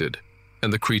connected,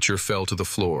 and the creature fell to the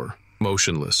floor,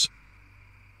 motionless.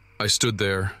 I stood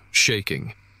there,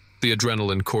 shaking, the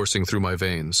adrenaline coursing through my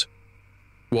veins.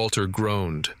 Walter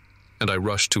groaned, and I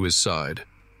rushed to his side.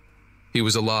 He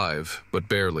was alive, but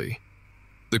barely.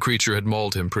 The creature had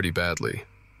mauled him pretty badly.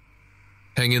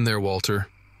 "Hang in there, Walter,"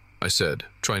 I said,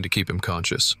 trying to keep him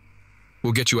conscious.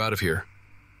 "We'll get you out of here."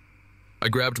 I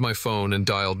grabbed my phone and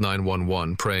dialed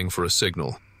 911, praying for a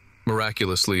signal.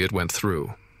 Miraculously, it went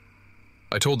through.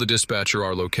 I told the dispatcher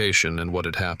our location and what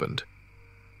had happened.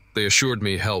 They assured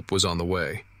me help was on the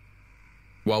way.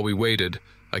 While we waited,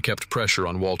 I kept pressure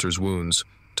on Walter's wounds,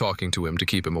 talking to him to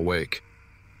keep him awake.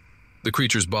 The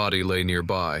creature's body lay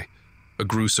nearby, a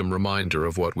gruesome reminder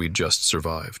of what we'd just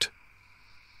survived.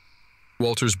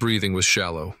 Walter's breathing was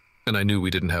shallow, and I knew we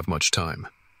didn't have much time.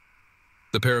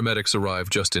 The paramedics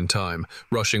arrived just in time,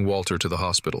 rushing Walter to the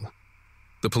hospital.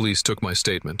 The police took my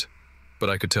statement, but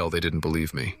I could tell they didn't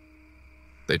believe me.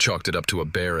 They chalked it up to a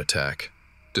bear attack,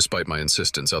 despite my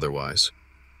insistence otherwise.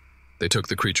 They took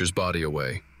the creature's body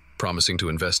away, promising to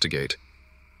investigate,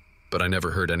 but I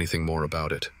never heard anything more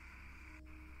about it.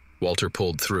 Walter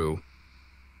pulled through,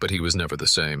 but he was never the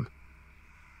same.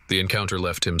 The encounter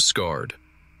left him scarred,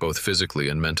 both physically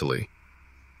and mentally.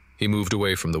 He moved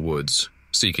away from the woods,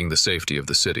 seeking the safety of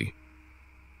the city.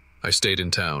 I stayed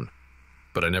in town,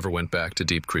 but I never went back to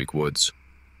Deep Creek Woods.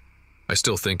 I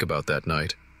still think about that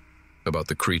night, about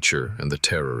the creature and the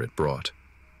terror it brought.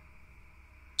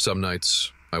 Some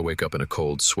nights, I wake up in a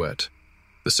cold sweat,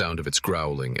 the sound of its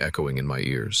growling echoing in my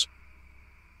ears.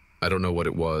 I don't know what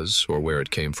it was or where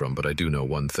it came from, but I do know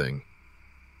one thing.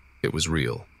 It was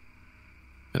real,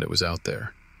 and it was out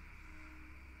there.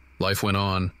 Life went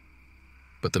on,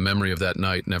 but the memory of that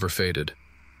night never faded.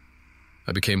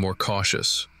 I became more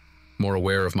cautious, more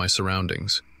aware of my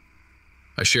surroundings.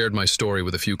 I shared my story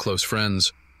with a few close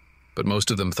friends, but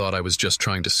most of them thought I was just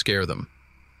trying to scare them.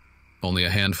 Only a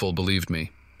handful believed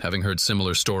me, having heard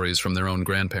similar stories from their own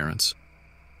grandparents.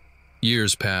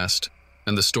 Years passed,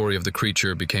 and the story of the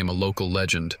creature became a local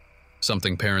legend,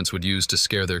 something parents would use to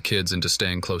scare their kids into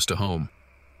staying close to home.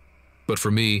 But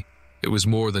for me, it was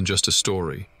more than just a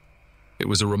story. It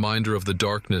was a reminder of the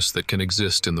darkness that can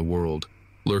exist in the world,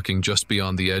 lurking just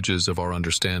beyond the edges of our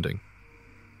understanding.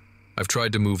 I've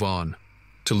tried to move on,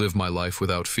 to live my life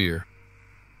without fear.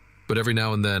 But every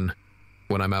now and then,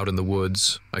 when I'm out in the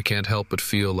woods, I can't help but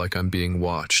feel like I'm being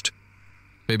watched.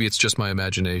 Maybe it's just my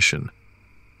imagination,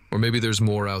 or maybe there's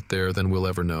more out there than we'll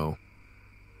ever know.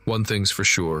 One thing's for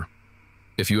sure,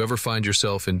 if you ever find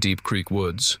yourself in Deep Creek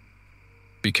Woods,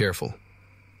 be careful.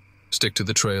 Stick to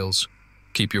the trails,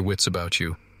 keep your wits about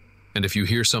you, and if you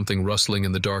hear something rustling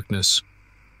in the darkness,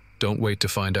 don't wait to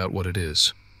find out what it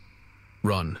is.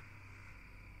 Run.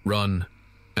 Run,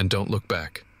 and don't look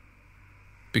back.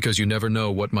 Because you never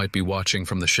know what might be watching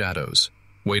from the shadows,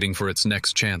 waiting for its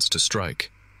next chance to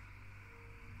strike.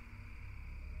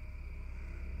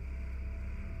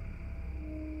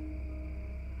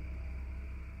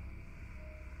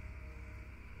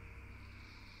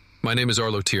 My name is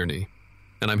Arlo Tierney,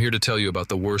 and I'm here to tell you about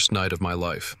the worst night of my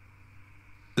life.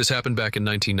 This happened back in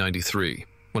 1993,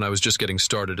 when I was just getting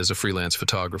started as a freelance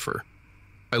photographer.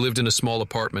 I lived in a small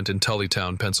apartment in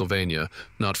Tullytown, Pennsylvania,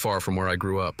 not far from where I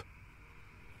grew up.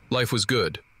 Life was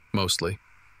good, mostly.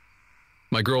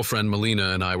 My girlfriend Melina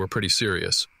and I were pretty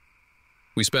serious.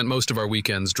 We spent most of our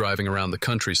weekends driving around the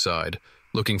countryside,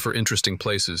 looking for interesting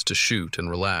places to shoot and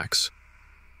relax.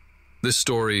 This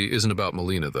story isn't about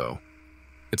Melina, though.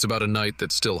 It's about a night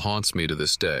that still haunts me to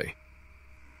this day.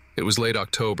 It was late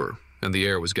October, and the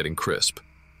air was getting crisp.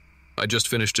 I just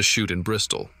finished a shoot in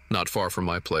Bristol, not far from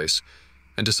my place,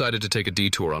 and decided to take a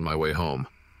detour on my way home.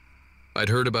 I'd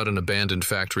heard about an abandoned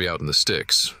factory out in the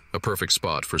sticks, a perfect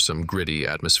spot for some gritty,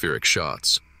 atmospheric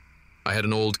shots. I had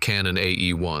an old Canon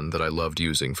AE1 that I loved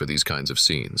using for these kinds of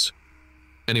scenes.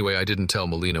 Anyway, I didn't tell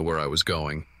Melina where I was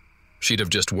going. She'd have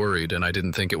just worried, and I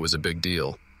didn't think it was a big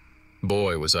deal.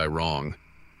 Boy, was I wrong.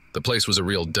 The place was a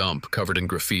real dump, covered in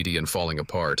graffiti and falling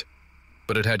apart.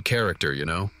 But it had character, you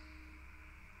know?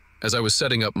 As I was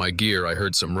setting up my gear, I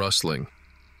heard some rustling.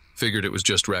 Figured it was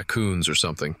just raccoons or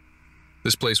something.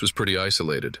 This place was pretty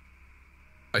isolated.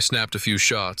 I snapped a few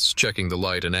shots, checking the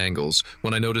light and angles,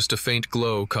 when I noticed a faint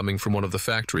glow coming from one of the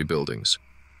factory buildings.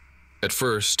 At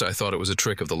first, I thought it was a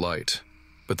trick of the light,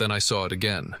 but then I saw it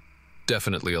again.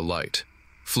 Definitely a light,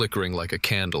 flickering like a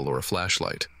candle or a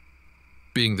flashlight.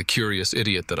 Being the curious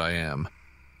idiot that I am,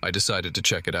 I decided to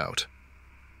check it out.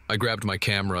 I grabbed my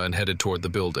camera and headed toward the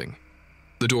building.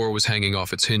 The door was hanging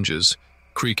off its hinges,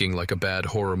 creaking like a bad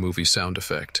horror movie sound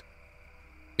effect.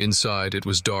 Inside, it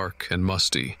was dark and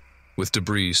musty, with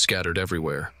debris scattered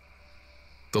everywhere.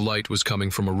 The light was coming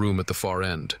from a room at the far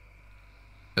end.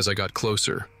 As I got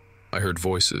closer, I heard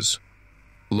voices.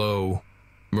 Low,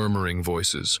 murmuring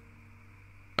voices.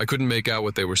 I couldn't make out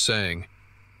what they were saying,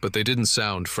 but they didn't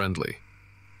sound friendly.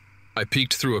 I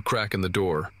peeked through a crack in the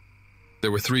door.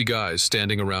 There were 3 guys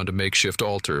standing around a makeshift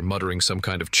altar, muttering some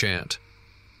kind of chant.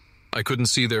 I couldn't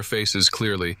see their faces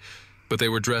clearly, but they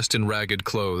were dressed in ragged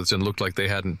clothes and looked like they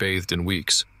hadn't bathed in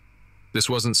weeks. This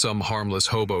wasn't some harmless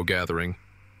hobo gathering.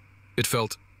 It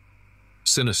felt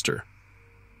sinister.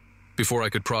 Before I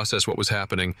could process what was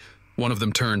happening, one of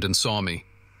them turned and saw me.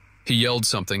 He yelled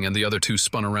something and the other two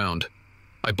spun around.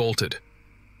 I bolted.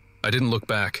 I didn't look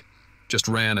back, just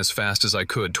ran as fast as I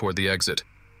could toward the exit.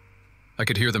 I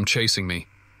could hear them chasing me,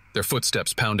 their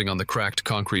footsteps pounding on the cracked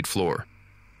concrete floor.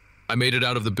 I made it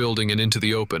out of the building and into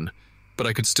the open, but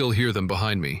I could still hear them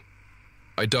behind me.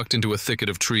 I ducked into a thicket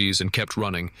of trees and kept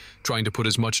running, trying to put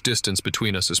as much distance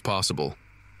between us as possible.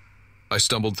 I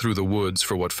stumbled through the woods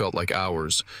for what felt like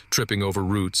hours, tripping over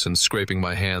roots and scraping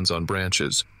my hands on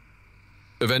branches.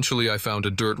 Eventually, I found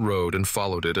a dirt road and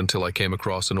followed it until I came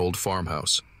across an old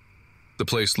farmhouse. The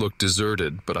place looked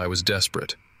deserted, but I was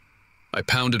desperate. I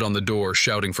pounded on the door,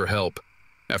 shouting for help.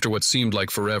 After what seemed like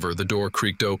forever, the door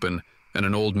creaked open, and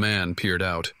an old man peered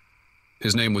out.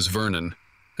 His name was Vernon,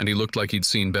 and he looked like he'd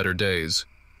seen better days,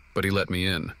 but he let me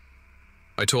in.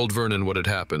 I told Vernon what had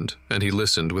happened, and he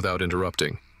listened without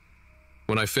interrupting.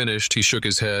 When I finished, he shook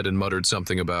his head and muttered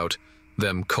something about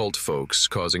them cult folks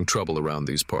causing trouble around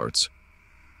these parts.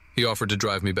 He offered to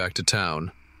drive me back to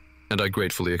town, and I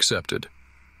gratefully accepted.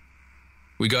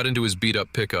 We got into his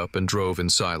beat-up pickup and drove in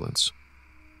silence.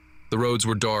 The roads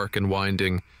were dark and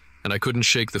winding, and I couldn't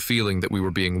shake the feeling that we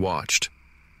were being watched.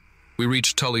 We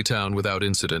reached Tullytown without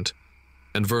incident,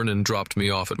 and Vernon dropped me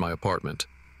off at my apartment.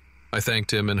 I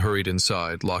thanked him and hurried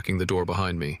inside, locking the door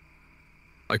behind me.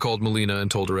 I called Melina and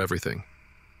told her everything.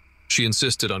 She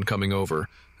insisted on coming over,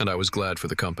 and I was glad for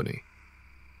the company.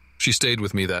 She stayed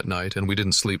with me that night, and we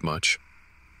didn't sleep much.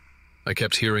 I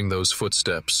kept hearing those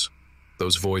footsteps,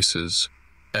 those voices,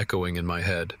 echoing in my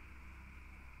head.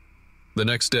 The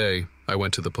next day, I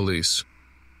went to the police.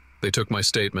 They took my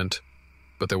statement,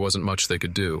 but there wasn't much they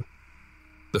could do.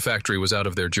 The factory was out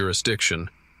of their jurisdiction,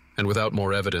 and without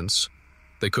more evidence,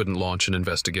 they couldn't launch an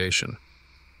investigation.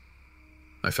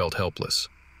 I felt helpless.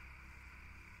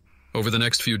 Over the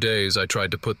next few days, I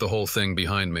tried to put the whole thing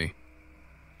behind me.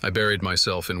 I buried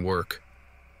myself in work,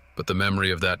 but the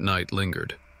memory of that night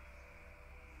lingered.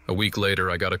 A week later,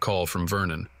 I got a call from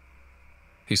Vernon.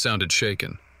 He sounded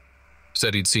shaken.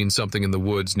 Said he'd seen something in the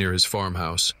woods near his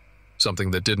farmhouse,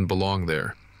 something that didn't belong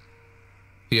there.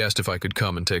 He asked if I could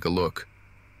come and take a look.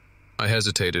 I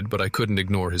hesitated, but I couldn't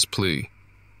ignore his plea.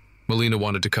 Melina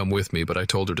wanted to come with me, but I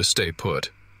told her to stay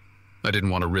put. I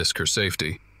didn't want to risk her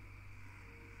safety.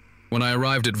 When I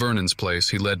arrived at Vernon's place,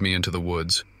 he led me into the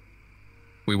woods.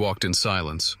 We walked in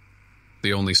silence,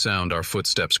 the only sound our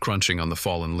footsteps crunching on the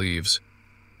fallen leaves.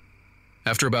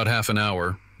 After about half an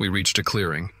hour, we reached a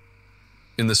clearing.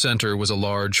 In the center was a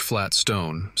large, flat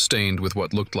stone, stained with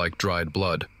what looked like dried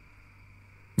blood.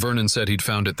 Vernon said he'd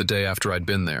found it the day after I'd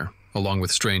been there, along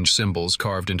with strange symbols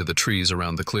carved into the trees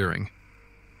around the clearing.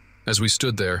 As we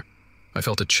stood there, I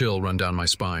felt a chill run down my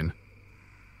spine.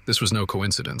 This was no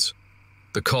coincidence.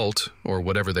 The cult, or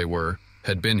whatever they were,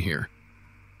 had been here.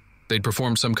 They'd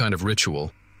performed some kind of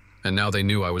ritual, and now they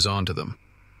knew I was onto them.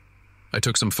 I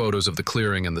took some photos of the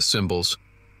clearing and the symbols,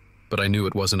 but I knew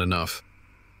it wasn't enough.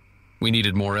 We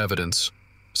needed more evidence,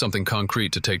 something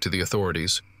concrete to take to the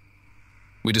authorities.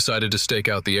 We decided to stake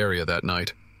out the area that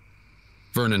night.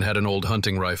 Vernon had an old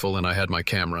hunting rifle and I had my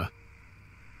camera.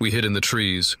 We hid in the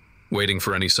trees, waiting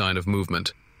for any sign of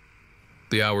movement.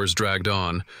 The hours dragged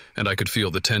on, and I could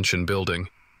feel the tension building.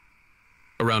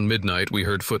 Around midnight, we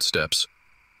heard footsteps.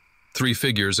 3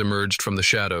 figures emerged from the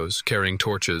shadows, carrying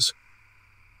torches.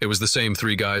 It was the same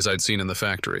 3 guys I'd seen in the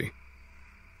factory.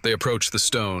 They approached the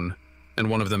stone, and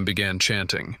one of them began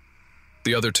chanting.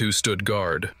 The other 2 stood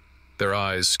guard, their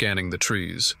eyes scanning the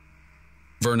trees.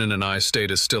 Vernon and I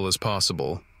stayed as still as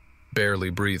possible, barely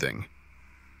breathing.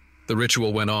 The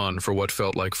ritual went on for what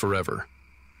felt like forever.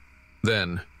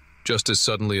 Then, just as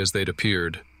suddenly as they'd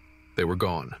appeared, they were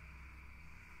gone.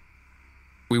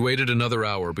 We waited another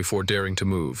hour before daring to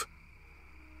move.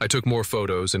 I took more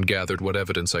photos and gathered what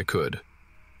evidence I could.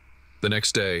 The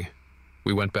next day,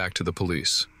 we went back to the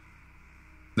police.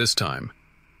 This time,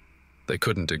 they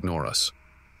couldn't ignore us.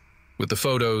 With the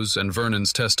photos and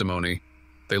Vernon's testimony,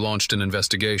 they launched an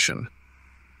investigation.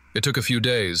 It took a few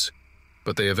days,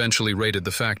 but they eventually raided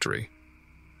the factory.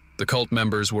 The cult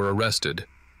members were arrested,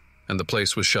 and the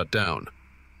place was shut down.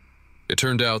 It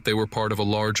turned out they were part of a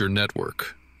larger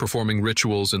network, performing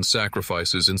rituals and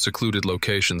sacrifices in secluded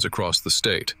locations across the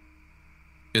state.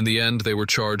 In the end, they were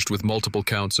charged with multiple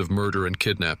counts of murder and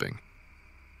kidnapping.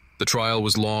 The trial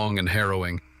was long and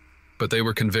harrowing, but they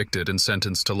were convicted and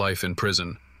sentenced to life in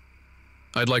prison.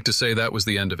 I'd like to say that was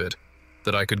the end of it,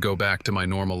 that I could go back to my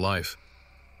normal life.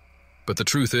 But the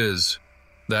truth is,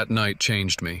 that night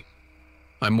changed me.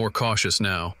 I'm more cautious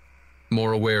now,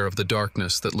 more aware of the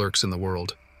darkness that lurks in the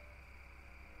world.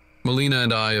 Melina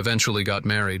and I eventually got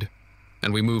married.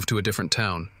 and we moved to a different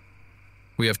town.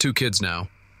 We have 2 kids now,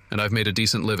 and I've made a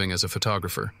decent living as a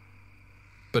photographer.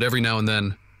 But every now and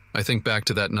then, I think back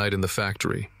to that night in the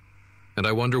factory, and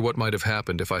I wonder what might have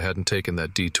happened if I hadn't taken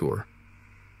that detour.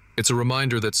 It's a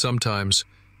reminder that sometimes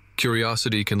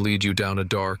curiosity can lead you down a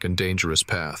dark and dangerous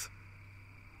path.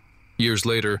 Years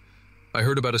later, I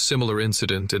heard about a similar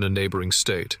incident in a neighboring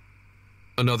state.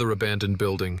 Another abandoned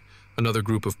building, another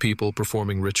group of people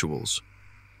performing rituals.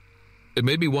 It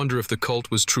made me wonder if the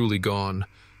cult was truly gone,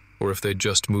 or if they'd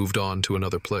just moved on to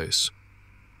another place.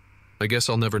 I guess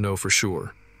I'll never know for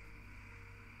sure.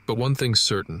 But one thing's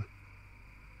certain.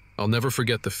 I'll never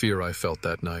forget the fear I felt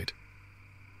that night.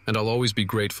 And I'll always be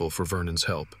grateful for Vernon's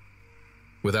help.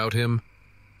 Without him,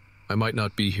 I might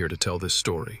not be here to tell this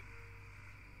story.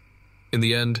 In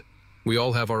the end, we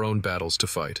all have our own battles to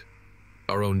fight,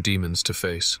 our own demons to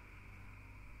face.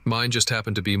 Mine just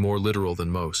happened to be more literal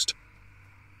than most.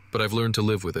 But I've learned to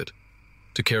live with it,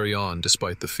 to carry on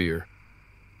despite the fear.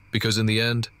 Because in the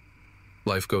end,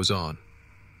 life goes on,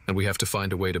 and we have to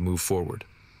find a way to move forward,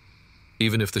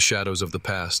 even if the shadows of the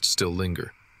past still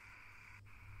linger.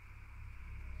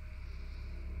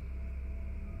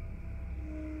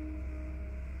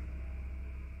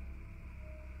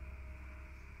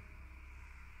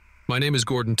 My name is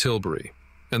Gordon Tilbury,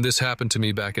 and this happened to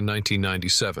me back in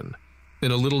 1997,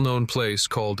 in a little-known place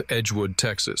called Edgewood,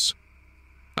 Texas.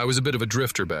 I was a bit of a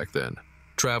drifter back then,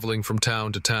 traveling from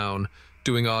town to town,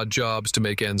 doing odd jobs to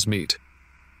make ends meet.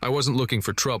 I wasn't looking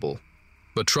for trouble,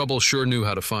 but trouble sure knew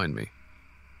how to find me.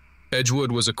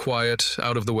 Edgewood was a quiet,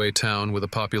 out-of-the-way town with a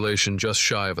population just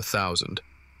shy of 1,000.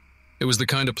 It was the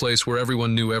kind of place where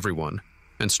everyone knew everyone,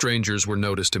 and strangers were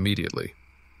noticed immediately.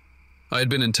 I had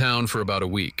been in town for about a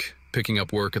week, picking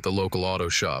up work at the local auto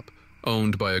shop,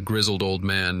 owned by a grizzled old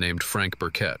man named Frank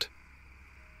Burkett.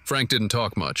 Frank didn't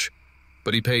talk much,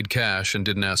 but he paid cash and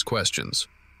didn't ask questions,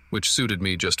 which suited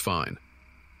me just fine.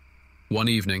 One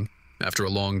evening, after a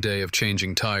long day of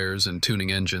changing tires and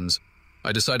tuning engines,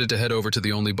 I decided to head over to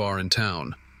the only bar in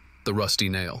town, the Rusty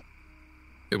Nail.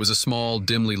 It was a small,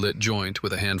 dimly lit joint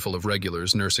with a handful of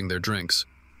regulars nursing their drinks.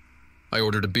 I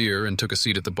ordered a beer and took a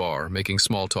seat at the bar, making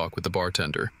small talk with the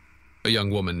bartender, a young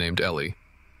woman named Ellie.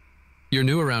 "You're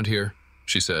new around here,"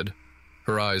 she said,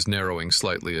 her eyes narrowing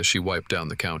slightly as she wiped down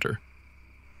the counter.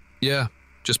 "Yeah,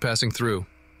 just passing through,"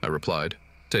 I replied,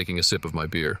 taking a sip of my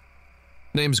beer.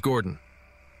 "Name's Gordon."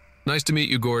 "Nice to meet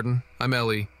you, Gordon. I'm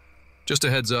Ellie. Just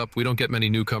a heads up, we don't get many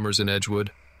newcomers in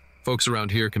Edgewood. Folks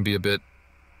around here can be a bit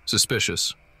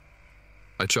suspicious."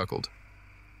 I chuckled.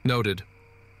 "Noted.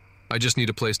 I just need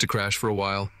a place to crash for a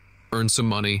while, earn some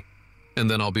money, and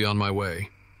then I'll be on my way."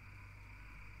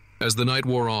 As the night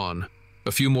wore on,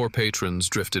 a few more patrons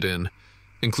drifted in,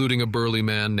 including a burly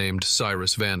man named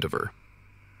Cyrus Vandiver.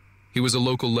 He was a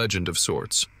local legend of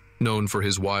sorts, known for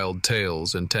his wild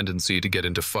tales and tendency to get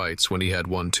into fights when he had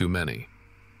one too many.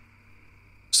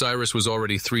 Cyrus was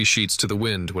already 3 sheets to the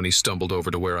wind when he stumbled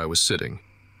over to where I was sitting.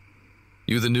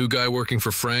 "You the new guy working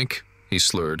for Frank?" he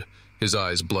slurred, his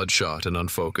eyes bloodshot and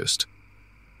unfocused.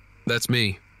 "That's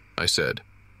me," I said,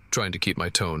 trying to keep my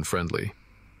tone friendly.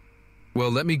 "Well,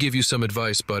 let me give you some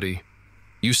advice, buddy.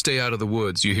 You stay out of the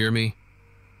woods, you hear me?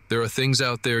 There are things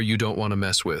out there you don't want to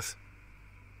mess with."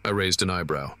 I raised an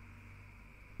eyebrow.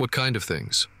 "What kind of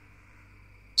things?"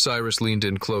 Cyrus leaned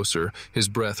in closer, his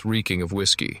breath reeking of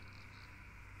whiskey.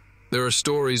 "There are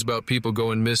stories about people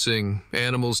going missing,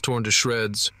 animals torn to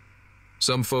shreds.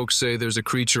 Some folks say there's a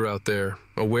creature out there,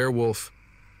 a werewolf."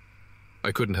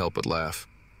 I couldn't help but laugh.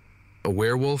 "A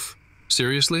werewolf?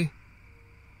 Seriously?"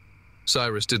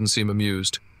 Cyrus didn't seem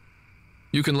amused.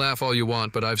 "You can laugh all you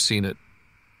want, but I've seen it.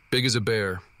 Big as a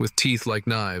bear, with teeth like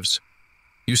knives.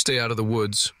 You stay out of the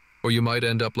woods, or you might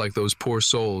end up like those poor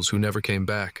souls who never came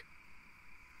back."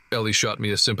 Ellie shot me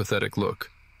a sympathetic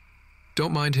look.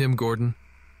 "Don't mind him, Gordon.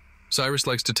 Cyrus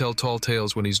likes to tell tall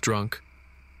tales when he's drunk."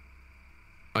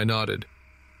 I nodded,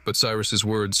 but Cyrus's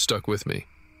words stuck with me.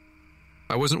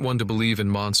 I wasn't one to believe in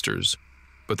monsters,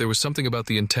 but there was something about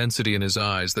the intensity in his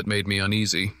eyes that made me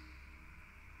uneasy.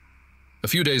 A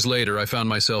few days later, I found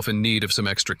myself in need of some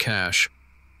extra cash.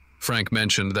 Frank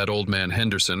mentioned that old man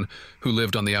Henderson, who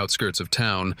lived on the outskirts of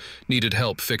town, needed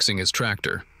help fixing his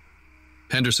tractor.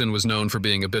 Henderson was known for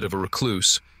being a bit of a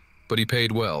recluse, but he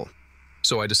paid well,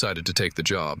 so I decided to take the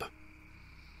job.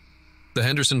 The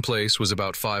Henderson place was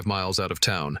about 5 miles out of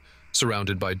town,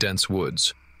 surrounded by dense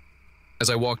woods. As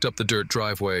I walked up the dirt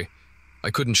driveway, I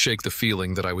couldn't shake the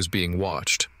feeling that I was being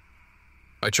watched.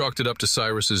 I chalked it up to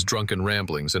Cyrus's drunken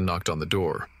ramblings and knocked on the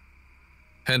door.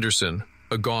 Henderson,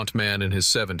 a gaunt man in his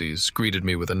 70s, greeted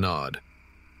me with a nod.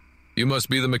 "You must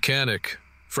be the mechanic.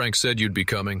 Frank said you'd be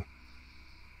coming."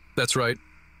 "That's right.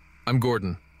 I'm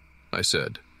Gordon," I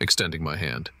said, extending my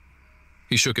hand.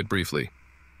 He shook it briefly.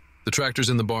 "The tractor's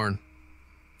in the barn.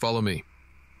 Follow me."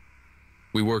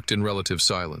 We worked in relative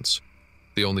silence,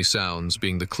 the only sounds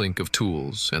being the clink of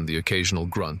tools and the occasional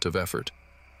grunt of effort.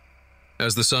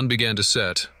 As the sun began to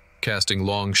set, casting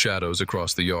long shadows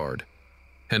across the yard,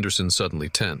 Henderson suddenly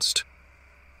tensed.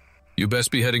 "You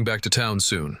best be heading back to town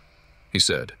soon," he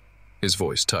said, his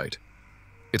voice tight.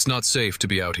 "It's not safe to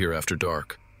be out here after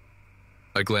dark."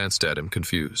 I glanced at him,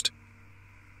 confused.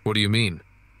 "What do you mean?"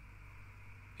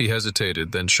 He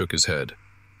hesitated, then shook his head.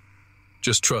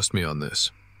 "Just trust me on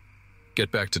this.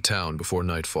 Get back to town before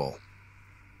nightfall."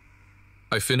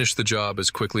 I finished the job as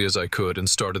quickly as I could and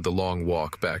started the long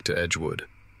walk back to Edgewood.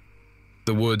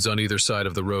 The woods on either side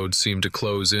of the road seemed to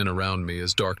close in around me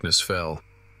as darkness fell.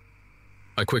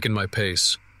 I quickened my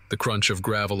pace, the crunch of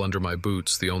gravel under my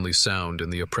boots the only sound in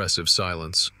the oppressive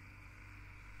silence.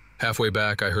 Halfway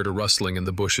back, I heard a rustling in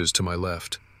the bushes to my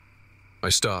left. I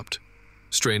stopped,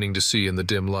 straining to see in the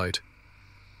dim light.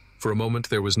 For a moment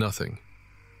there was nothing,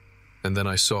 and then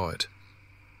I saw it.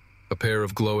 A pair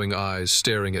of glowing eyes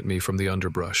staring at me from the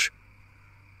underbrush.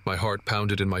 My heart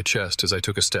pounded in my chest as I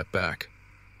took a step back.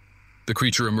 The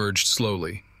creature emerged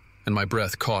slowly, and my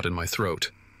breath caught in my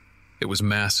throat. It was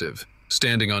massive,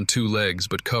 standing on two legs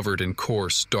but covered in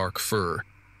coarse, dark fur.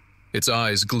 Its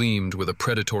eyes gleamed with a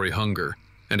predatory hunger,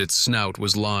 and its snout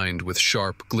was lined with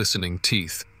sharp, glistening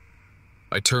teeth.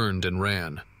 I turned and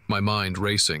ran, my mind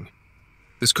racing.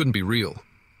 This couldn't be real.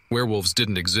 Werewolves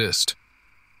didn't exist.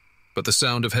 But the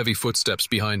sound of heavy footsteps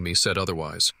behind me said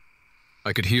otherwise.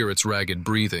 I could hear its ragged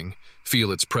breathing,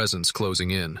 feel its presence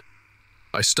closing in.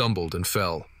 I stumbled and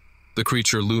fell, the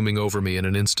creature looming over me in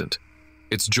an instant.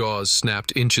 Its jaws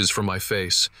snapped inches from my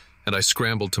face, and I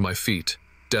scrambled to my feet,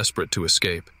 desperate to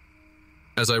escape.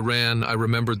 As I ran, I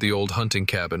remembered the old hunting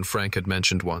cabin Frank had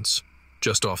mentioned once,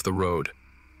 just off the road.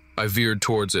 I veered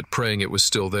towards it, praying it was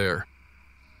still there.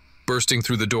 Bursting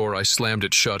through the door, I slammed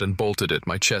it shut and bolted it,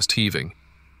 my chest heaving.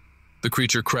 The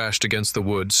creature crashed against the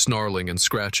wood, snarling and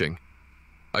scratching.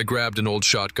 I grabbed an old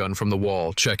shotgun from the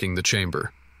wall, checking the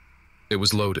chamber. It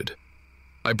was loaded.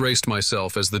 I braced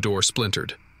myself as the door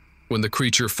splintered. When the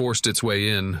creature forced its way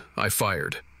in, I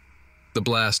fired. The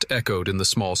blast echoed in the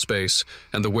small space,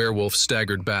 and the werewolf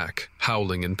staggered back,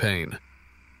 howling in pain.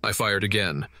 I fired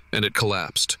again, and it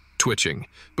collapsed, twitching,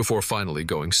 before finally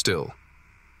going still.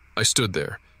 I stood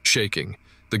there, shaking,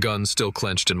 the gun still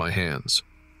clenched in my hands.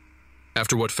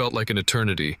 After what felt like an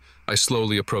eternity, I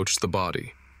slowly approached the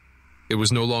body. It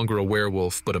was no longer a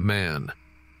werewolf, but a man,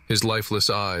 his lifeless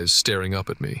eyes staring up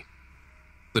at me.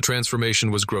 The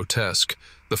transformation was grotesque,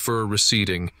 the fur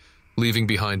receding, leaving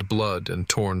behind blood and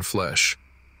torn flesh.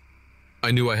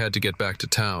 I knew I had to get back to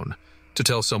town, to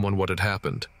tell someone what had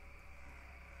happened.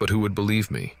 But who would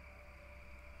believe me?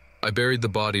 I buried the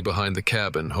body behind the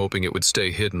cabin, hoping it would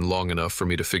stay hidden long enough for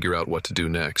me to figure out what to do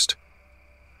next.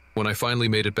 When I finally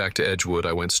made it back to Edgewood,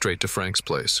 I went straight to Frank's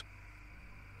place.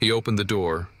 He opened the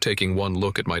door, taking one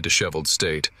look at my disheveled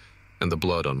state and the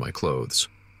blood on my clothes.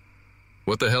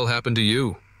 "What the hell happened to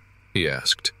you?" he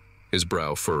asked, his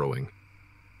brow furrowing.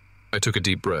 I took a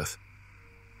deep breath.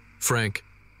 "Frank,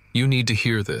 you need to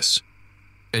hear this,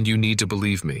 and you need to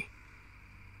believe me."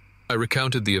 I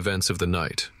recounted the events of the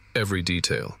night, every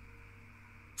detail.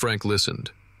 Frank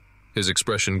listened, his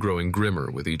expression growing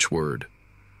grimmer with each word.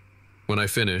 When I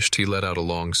finished, he let out a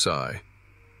long sigh.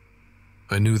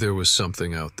 "I knew there was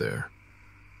something out there,"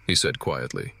 he said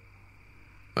quietly.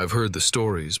 "I've heard the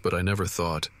stories, but I never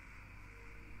thought...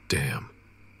 Damn.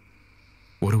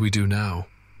 What do we do now?"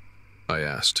 I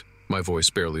asked, my voice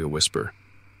barely a whisper.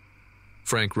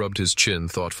 Frank rubbed his chin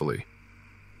thoughtfully.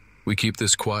 "We keep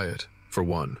this quiet, for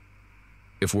one.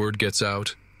 If word gets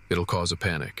out, it'll cause a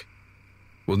panic.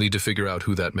 We'll need to figure out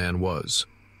who that man was,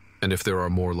 and if there are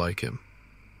more like him."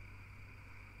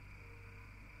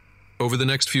 Over the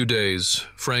next few days,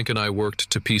 Frank and I worked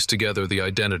to piece together the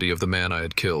identity of the man I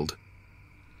had killed.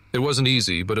 It wasn't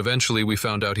easy, but eventually we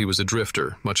found out he was a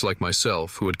drifter, much like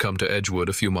myself, who had come to Edgewood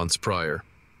a few months prior.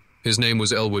 His name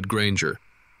was Elwood Granger,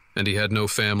 and he had no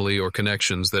family or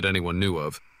connections that anyone knew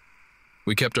of.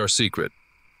 We kept our secret,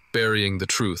 burying the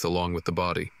truth along with the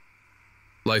body.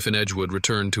 Life in Edgewood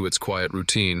returned to its quiet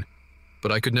routine,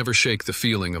 but I could never shake the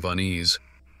feeling of unease.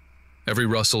 Every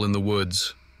rustle in the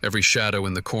woods, every shadow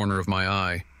in the corner of my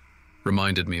eye,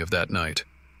 reminded me of that night.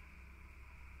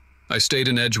 I stayed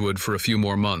in Edgewood for a few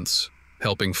more months,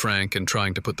 helping Frank and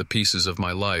trying to put the pieces of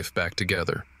my life back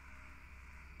together.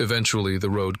 Eventually, the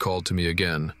road called to me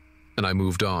again, and I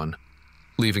moved on,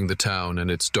 leaving the town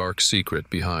and its dark secret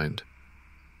behind.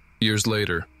 Years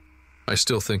later, I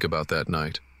still think about that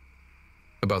night.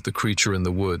 about the creature in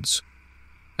the woods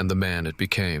and the man it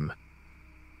became.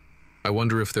 I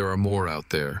wonder if there are more out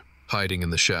there, hiding in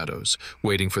the shadows,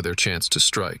 waiting for their chance to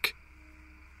strike.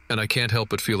 And I can't help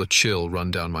but feel a chill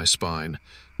run down my spine,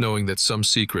 knowing that some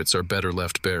secrets are better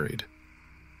left buried.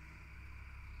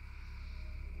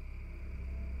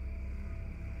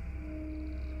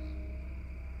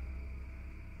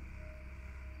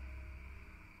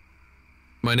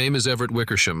 My name is Everett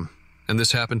Wickersham, and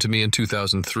this happened to me in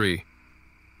 2003.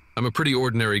 I'm a pretty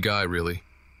ordinary guy, really.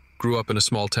 Grew up in a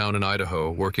small town in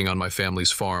Idaho, working on my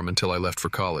family's farm until I left for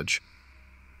college.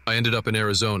 I ended up in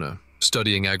Arizona,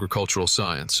 studying agricultural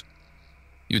science.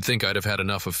 You'd think I'd have had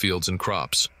enough of fields and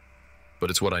crops,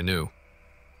 but it's what I knew.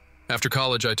 After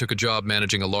college, I took a job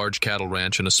managing a large cattle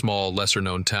ranch in a small,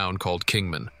 lesser-known town called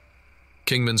Kingman.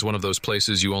 Kingman's one of those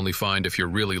places you only find if you're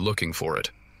really looking for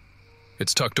it.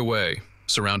 It's tucked away,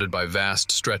 surrounded by vast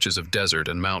stretches of desert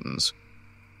and mountains.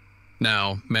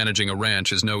 Now, managing a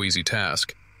ranch is no easy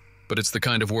task, but it's the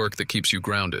kind of work that keeps you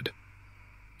grounded.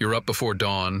 You're up before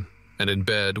dawn and in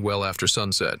bed well after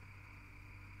sunset.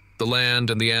 The land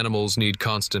and the animals need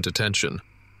constant attention.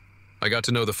 I got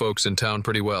to know the folks in town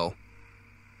pretty well.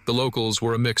 The locals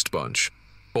were a mixed bunch,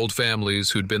 old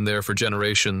families who'd been there for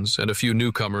generations and a few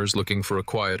newcomers looking for a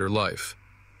quieter life.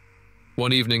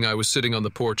 One evening, I was sitting on the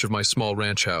porch of my small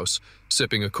ranch house,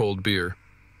 sipping a cold beer.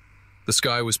 The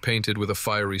sky was painted with a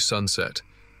fiery sunset,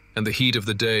 and the heat of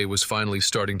the day was finally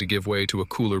starting to give way to a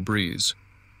cooler breeze.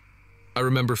 I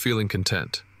remember feeling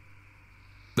content.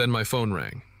 Then my phone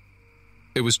rang.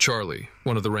 It was Charlie,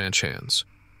 one of the ranch hands.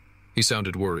 He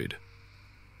sounded worried.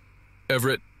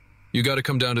 "Everett, you gotta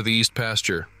come down to the east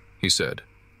pasture," he said.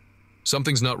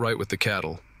 "Something's not right with the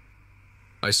cattle."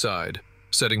 I sighed,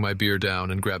 setting my beer down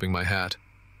and grabbing my hat.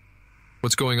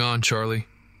 "What's going on, Charlie?"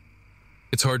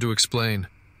 "It's hard to explain.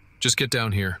 Just get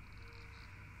down here."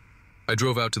 I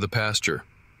drove out to the pasture,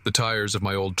 the tires of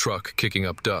my old truck kicking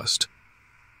up dust.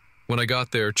 When I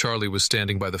got there, Charlie was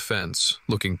standing by the fence,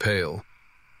 looking pale.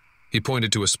 He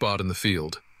pointed to a spot in the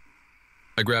field.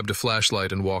 I grabbed a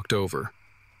flashlight and walked over.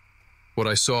 What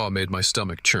I saw made my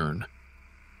stomach churn.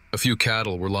 A few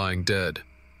cattle were lying dead,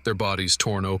 their bodies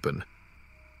torn open.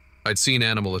 I'd seen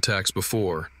animal attacks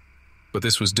before, but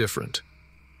this was different.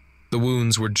 The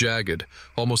wounds were jagged,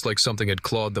 almost like something had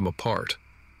clawed them apart.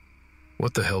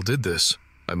 "What the hell did this?"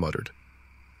 I muttered.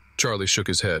 Charlie shook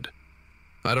his head.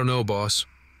 "I don't know, boss.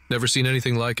 Never seen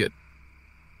anything like it."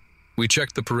 We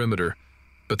checked the perimeter,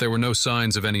 but there were no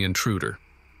signs of any intruder.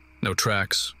 No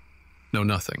tracks, no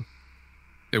nothing.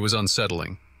 It was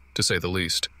unsettling, to say the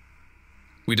least.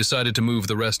 We decided to move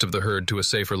the rest of the herd to a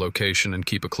safer location and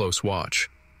keep a close watch.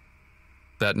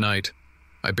 That night,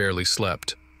 I barely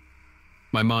slept.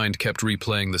 My mind kept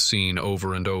replaying the scene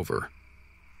over and over.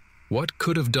 What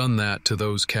could have done that to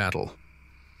those cattle?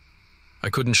 I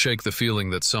couldn't shake the feeling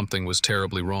that something was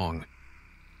terribly wrong.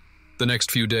 The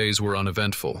next few days were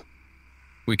uneventful.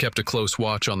 We kept a close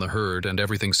watch on the herd and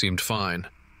everything seemed fine.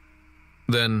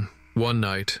 Then, one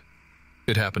night,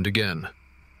 it happened again.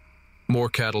 More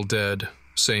cattle dead,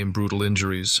 same brutal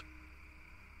injuries.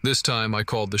 This time I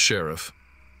called the sheriff.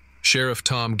 Sheriff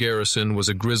Tom Garrison was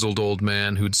a grizzled old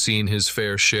man who'd seen his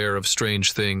fair share of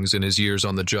strange things in his years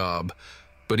on the job,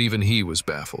 but even he was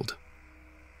baffled.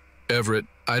 "Everett,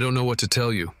 I don't know what to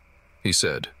tell you," he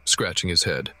said, scratching his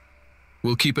head.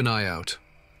 "We'll keep an eye out,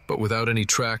 but without any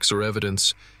tracks or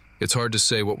evidence, it's hard to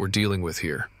say what we're dealing with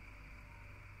here."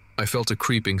 I felt a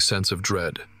creeping sense of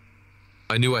dread.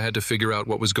 I knew I had to figure out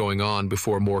what was going on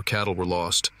before more cattle were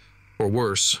lost, or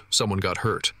worse, someone got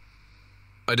hurt.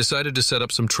 I decided to set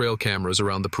up some trail cameras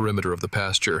around the perimeter of the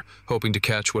pasture, hoping to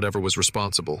catch whatever was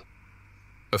responsible.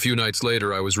 A few nights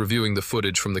later, I was reviewing the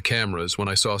footage from the cameras when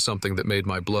I saw something that made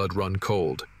my blood run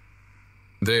cold.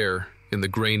 There, in the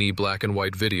grainy black and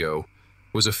white video,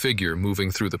 was a figure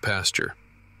moving through the pasture.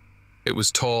 It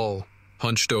was tall,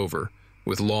 hunched over,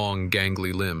 with long,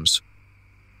 gangly limbs.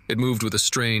 It moved with a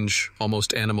strange,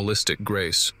 almost animalistic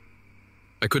grace.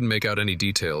 I couldn't make out any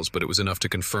details, but it was enough to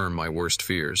confirm my worst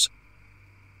fears.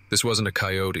 This wasn't a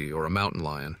coyote or a mountain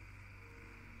lion.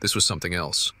 This was something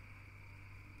else.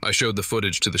 I showed the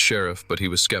footage to the sheriff, but he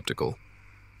was skeptical.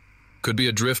 "Could be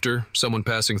a drifter, someone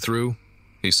passing through,"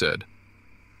 he said.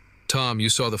 "Tom, you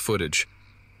saw the footage.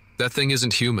 That thing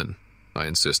isn't human," I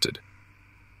insisted.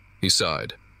 He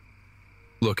sighed.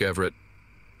 "Look, Everett,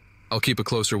 I'll keep a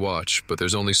closer watch, but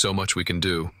there's only so much we can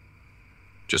do.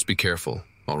 Just be careful,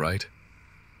 all right?"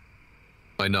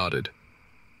 I nodded,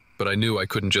 but I knew I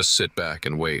couldn't just sit back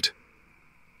and wait.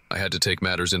 I had to take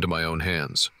matters into my own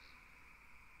hands.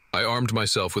 I armed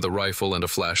myself with a rifle and a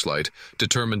flashlight,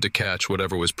 determined to catch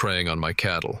whatever was preying on my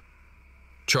cattle.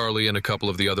 Charlie and a couple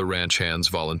of the other ranch hands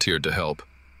volunteered to help.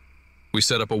 We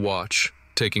set up a watch,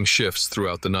 taking shifts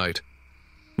throughout the night.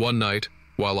 One night,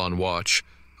 while on watch,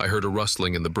 I heard a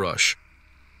rustling in the brush.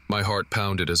 My heart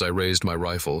pounded as I raised my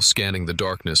rifle, scanning the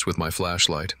darkness with my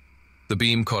flashlight. The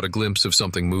beam caught a glimpse of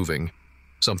something moving,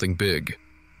 something big.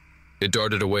 It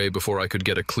darted away before I could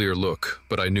get a clear look,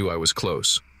 but I knew I was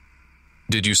close.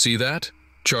 "Did you see that?"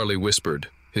 Charlie whispered,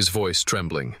 his voice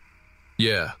trembling.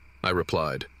 "Yeah," I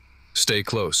replied. "Stay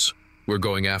close. We're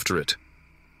going after it."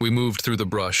 We moved through the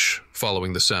brush,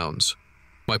 following the sounds.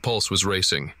 My pulse was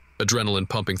racing, adrenaline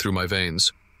pumping through my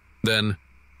veins. Then,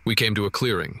 we came to a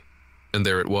clearing, and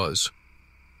there it was.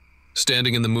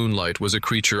 Standing in the moonlight was a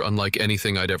creature unlike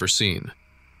anything I'd ever seen.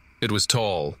 It was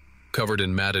tall, covered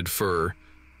in matted fur,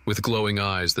 with glowing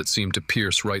eyes that seemed to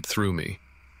pierce right through me.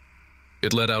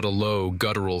 It let out a low,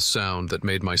 guttural sound that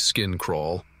made my skin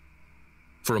crawl.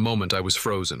 For a moment I was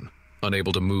frozen,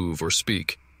 unable to move or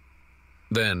speak.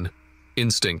 Then,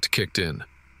 instinct kicked in.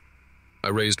 I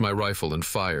raised my rifle and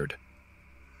fired.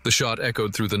 The shot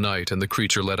echoed through the night, and the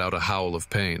creature let out a howl of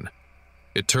pain.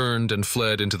 It turned and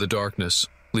fled into the darkness,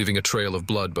 leaving a trail of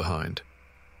blood behind.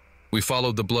 We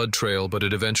followed the blood trail, but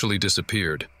it eventually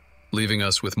disappeared, leaving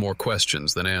us with more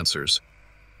questions than answers.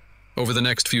 Over the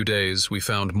next few days, we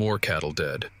found more cattle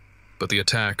dead, but the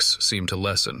attacks seemed to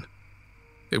lessen.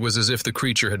 It was as if the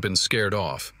creature had been scared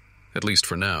off, at least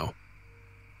for now.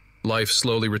 Life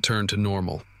slowly returned to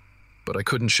normal, but I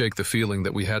couldn't shake the feeling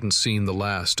that we hadn't seen the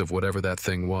last of whatever that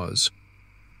thing was.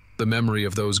 The memory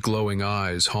of those glowing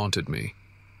eyes haunted me,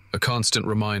 a constant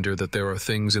reminder that there are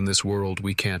things in this world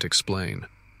we can't explain.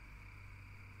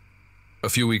 A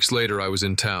few weeks later, I was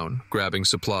in town, grabbing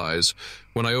supplies,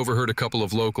 when I overheard a couple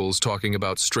of locals talking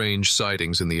about strange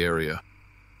sightings in the area.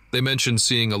 They mentioned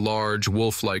seeing a large,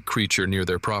 wolf-like creature near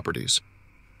their properties.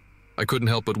 I couldn't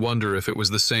help but wonder if it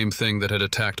was the same thing that had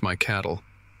attacked my cattle.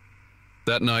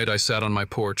 That night, I sat on my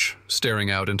porch, staring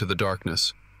out into the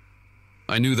darkness.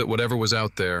 I knew that whatever was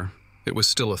out there, it was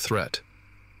still a threat.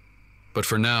 But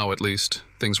for now, at least,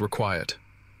 things were quiet.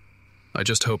 I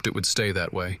just hoped it would stay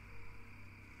that way.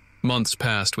 Months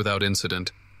passed without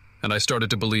incident, and I started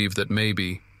to believe that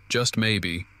maybe, just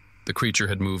maybe, the creature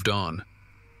had moved on.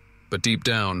 But deep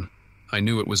down, I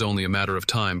knew it was only a matter of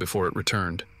time before it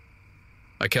returned.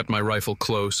 I kept my rifle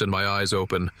close and my eyes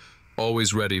open,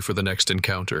 always ready for the next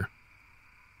encounter.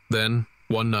 Then,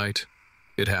 one night,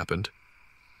 it happened.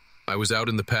 I was out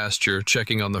in the pasture,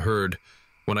 checking on the herd,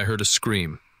 when I heard a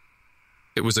scream.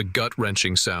 It was a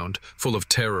gut-wrenching sound, full of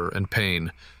terror and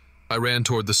pain. I ran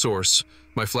toward the source,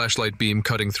 my flashlight beam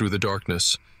cutting through the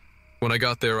darkness. When I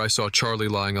got there, I saw Charlie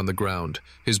lying on the ground,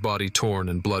 his body torn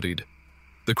and bloodied.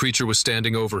 The creature was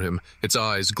standing over him, its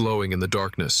eyes glowing in the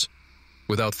darkness.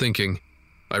 Without thinking,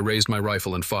 I raised my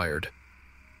rifle and fired.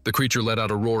 The creature let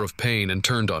out a roar of pain and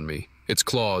turned on me, its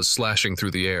claws slashing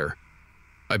through the air.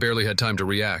 I barely had time to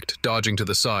react, dodging to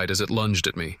the side as it lunged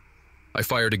at me. I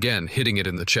fired again, hitting it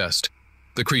in the chest.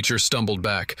 The creature stumbled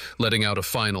back, letting out a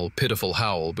final, pitiful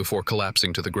howl before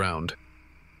collapsing to the ground.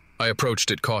 I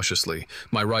approached it cautiously,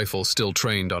 my rifle still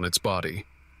trained on its body.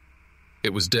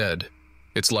 It was dead,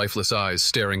 its lifeless eyes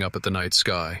staring up at the night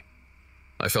sky.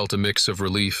 I felt a mix of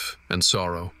relief and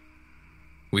sorrow.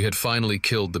 We had finally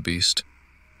killed the beast,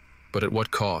 but at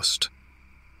what cost?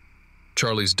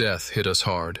 Charlie's death hit us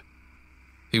hard.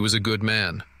 He was a good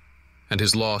man, and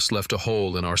his loss left a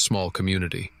hole in our small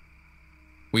community.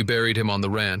 We buried him on the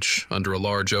ranch, under a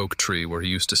large oak tree where he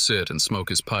used to sit and smoke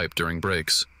his pipe during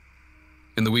breaks.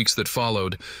 In the weeks that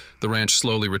followed, the ranch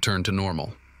slowly returned to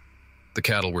normal. The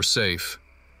cattle were safe,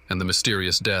 and the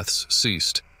mysterious deaths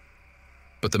ceased.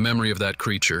 But the memory of that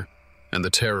creature, and the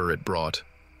terror it brought,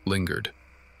 lingered.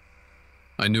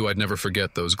 I knew I'd never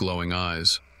forget those glowing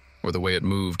eyes, or the way it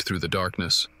moved through the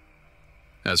darkness.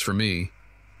 As for me,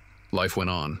 life went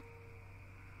on.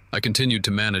 I continued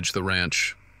to manage the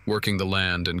ranch, working the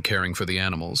land and caring for the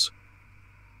animals.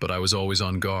 But I was always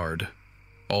on guard,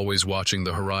 always watching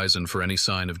the horizon for any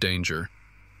sign of danger.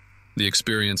 The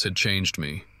experience had changed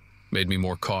me, made me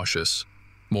more cautious,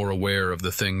 more aware of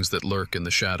the things that lurk in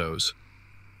the shadows.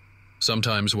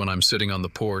 Sometimes when I'm sitting on the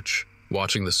porch,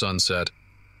 watching the sunset,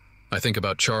 I think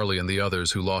about Charlie and the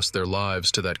others who lost their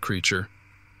lives to that creature.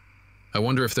 I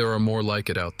wonder if there are more like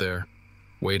it out there,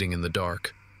 waiting in the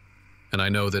dark. And I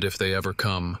know that if they ever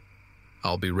come,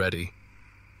 I'll be ready.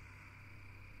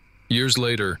 Years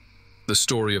later, the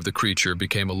story of the creature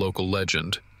became a local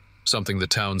legend, something the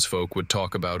townsfolk would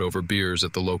talk about over beers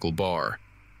at the local bar.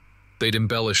 They'd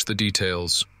embellish the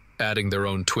details, adding their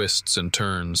own twists and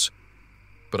turns.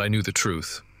 But I knew the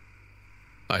truth.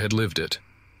 I had lived it.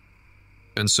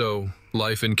 And so,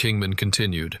 life in Kingman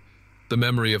continued, the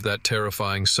memory of that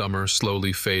terrifying summer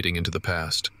slowly fading into the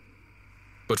past.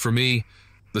 But for me,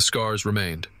 the scars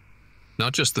remained.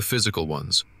 Not just the physical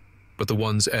ones, but the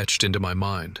ones etched into my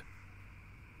mind.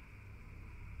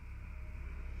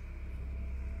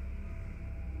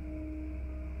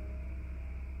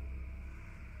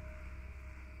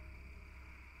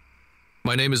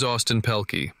 My name is Austin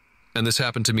Pelkey, and this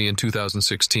happened to me in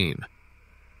 2016.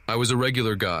 I was a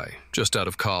regular guy, just out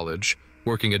of college,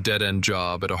 working a dead-end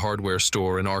job at a hardware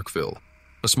store in Arkville,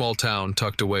 a small town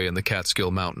tucked away in the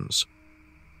Catskill Mountains.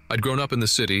 I'd grown up in the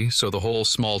city, so the whole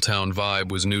small-town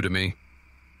vibe was new to me.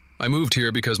 I moved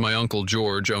here because my uncle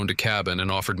George owned a cabin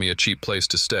and offered me a cheap place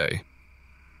to stay.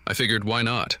 I figured, why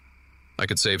not? I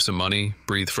could save some money,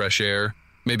 breathe fresh air,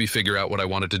 maybe figure out what I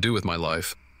wanted to do with my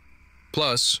life.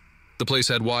 Plus, the place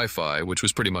had Wi-Fi, which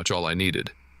was pretty much all I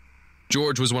needed.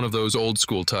 George was one of those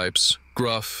old-school types,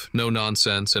 gruff,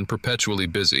 no-nonsense, and perpetually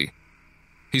busy.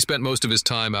 He spent most of his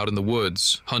time out in the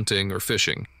woods, hunting or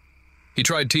fishing. He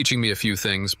tried teaching me a few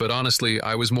things, but honestly,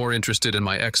 I was more interested in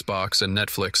my Xbox and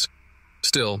Netflix.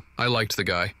 Still, I liked the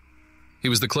guy. He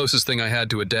was the closest thing I had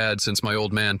to a dad since my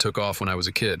old man took off when I was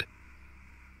a kid.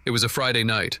 It was a Friday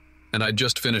night, and I'd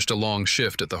just finished a long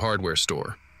shift at the hardware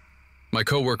store. My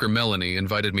coworker Melanie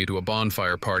invited me to a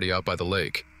bonfire party out by the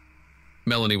lake.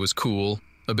 Melanie was cool,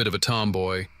 a bit of a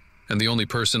tomboy, and the only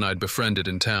person I'd befriended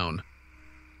in town.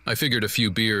 I figured a few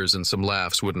beers and some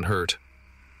laughs wouldn't hurt.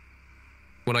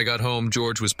 When I got home,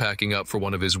 George was packing up for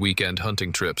one of his weekend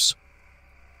hunting trips.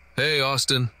 "Hey,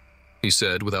 Austin," he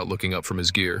said without looking up from his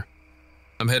gear.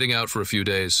 "I'm heading out for a few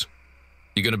days.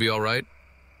 You gonna be all right?"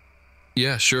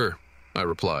 "Yeah, sure," I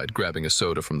replied, grabbing a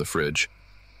soda from the fridge.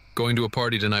 "Going to a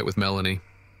party tonight with Melanie.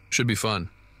 Should be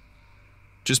fun."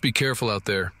 "Just be careful out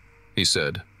there," he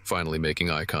said, finally making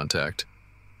eye contact.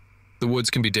 "The woods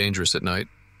can be dangerous at night."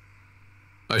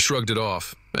 I shrugged it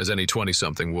off, as any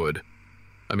 20-something would.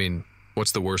 I mean,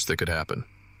 what's the worst that could happen?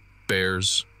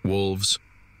 Bears? Wolves?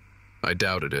 I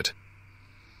doubted it.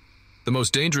 The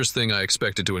most dangerous thing I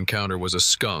expected to encounter was a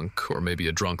skunk or maybe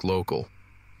a drunk local.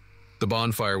 The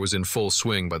bonfire was in full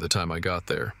swing by the time I got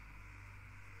there.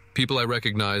 People I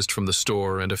recognized from the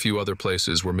store and a few other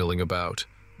places were milling about,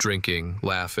 drinking,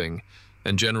 laughing,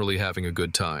 and generally having a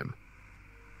good time.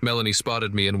 Melanie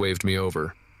spotted me and waved me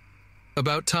over.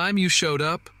 "About time you showed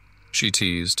up," she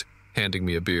teased, handing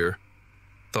me a beer.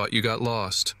 "Thought you got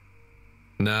lost."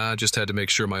 "Nah, just had to make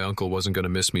sure my uncle wasn't going to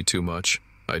miss me too much,"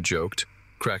 I joked,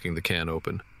 cracking the can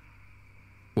open.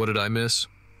 "What did I miss?"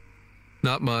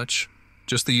 "Not much,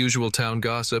 just the usual town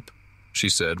gossip," she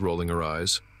said, rolling her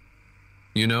eyes.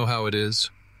 "You know how it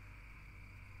is."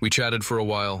 We chatted for a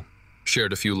while,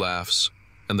 shared a few laughs,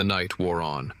 and the night wore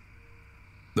on.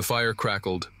 The fire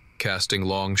crackled, casting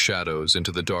long shadows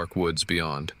into the dark woods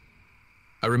beyond.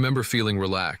 I remember feeling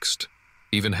relaxed,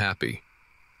 even happy,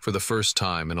 for the first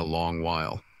time in a long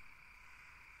while.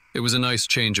 It was a nice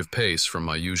change of pace from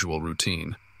my usual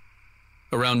routine.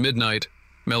 Around midnight,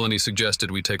 Melanie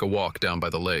suggested we take a walk down by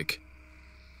the lake.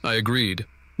 I agreed,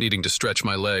 needing to stretch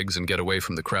my legs and get away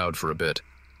from the crowd for a bit.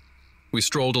 We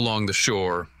strolled along the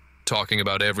shore, talking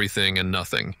about everything and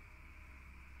nothing.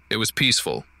 It was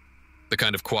peaceful, the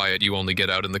kind of quiet you only get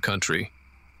out in the country.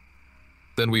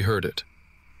 Then we heard it,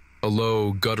 a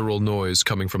low, guttural noise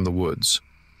coming from the woods.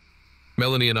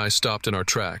 Melanie and I stopped in our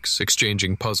tracks,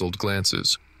 exchanging puzzled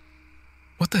glances.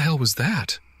 "What the hell was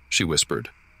that?" she whispered.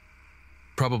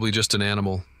 "Probably just an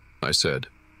animal," I said,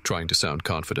 trying to sound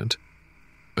confident.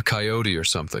 "A coyote or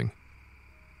something."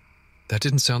 "That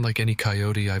didn't sound like any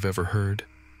coyote I've ever heard,"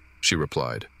 she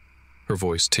replied, her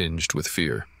voice tinged with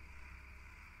fear.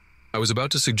 I was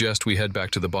about to suggest we head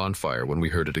back to the bonfire when we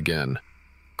heard it again,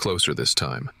 closer this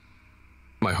time.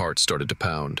 My heart started to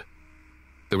pound.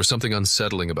 There was something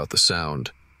unsettling about the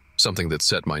sound, something that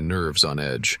set my nerves on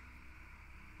edge.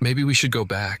 "Maybe we should go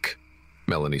back,"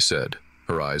 Melanie said,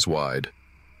 her eyes wide.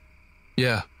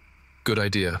 "Yeah, good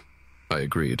idea," I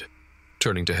agreed,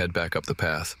 turning to head back up the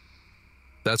path.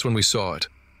 That's when we saw it,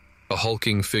 a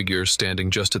hulking figure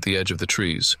standing just at the edge of the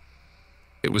trees.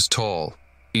 It was tall,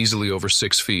 easily over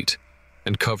 6 feet,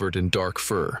 and covered in dark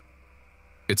fur.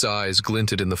 Its eyes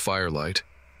glinted in the firelight,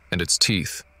 and its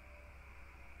teeth.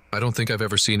 I don't think I've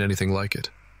ever seen anything like it.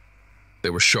 They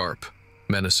were sharp,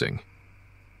 menacing.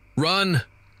 "Run!"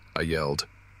 I yelled,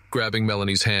 grabbing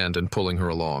Melanie's hand and pulling her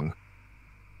along.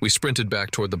 We sprinted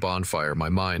back toward the bonfire, my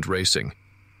mind racing.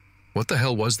 What the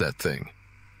hell was that thing?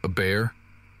 A bear?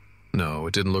 No,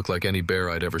 it didn't look like any bear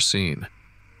I'd ever seen.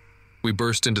 We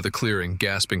burst into the clearing,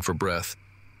 gasping for breath.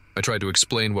 I tried to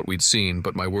explain what we'd seen,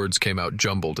 but my words came out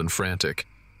jumbled and frantic.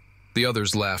 The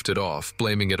others laughed it off,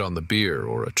 blaming it on the beer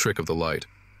or a trick of the light.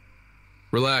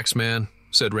 "Relax, man,"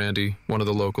 said Randy, one of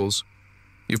the locals.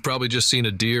 "You've probably just seen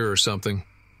a deer or something."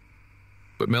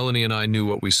 But Melanie and I knew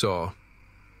what we saw.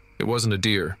 It wasn't a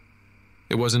deer.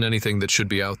 It wasn't anything that should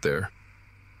be out there.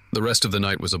 The rest of the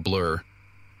night was a blur.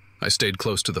 I stayed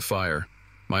close to the fire,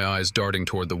 my eyes darting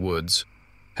toward the woods,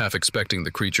 half expecting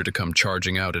the creature to come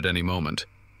charging out at any moment.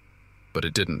 But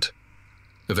it didn't.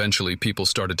 Eventually, people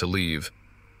started to leave,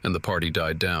 and the party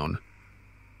died down.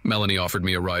 Melanie offered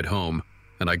me a ride home,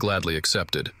 and I gladly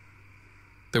accepted.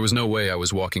 There was no way I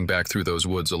was walking back through those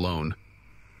woods alone.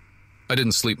 I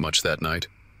didn't sleep much that night.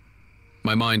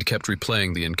 My mind kept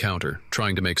replaying the encounter,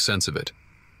 trying to make sense of it.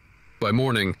 By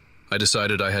morning, I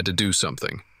decided I had to do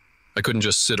something. I couldn't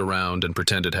just sit around and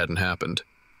pretend it hadn't happened.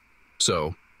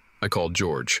 So, I called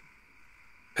George.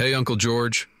 "Hey, Uncle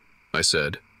George," I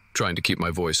said, trying to keep my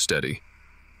voice steady.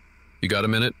 "You got a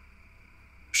minute?"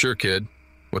 "Sure, kid.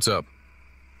 What's up?"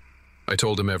 I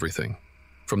told him everything,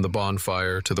 from the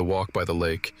bonfire to the walk by the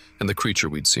lake and the creature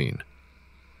we'd seen.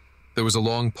 There was a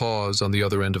long pause on the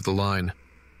other end of the line.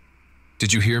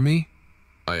 "Did you hear me?"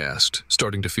 I asked,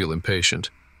 starting to feel impatient.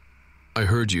 "I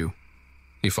heard you,"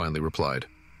 he finally replied.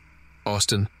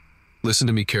 "Austin, listen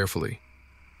to me carefully.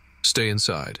 Stay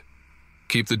inside.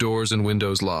 Keep the doors and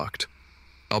windows locked.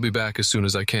 I'll be back as soon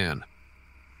as I can."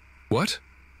 "What?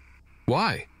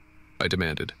 Why?" I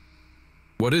demanded.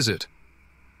 "What is it?"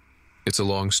 "It's a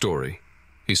long story,"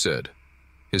 he said,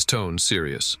 his tone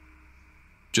serious.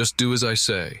 "Just do as I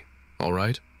say, all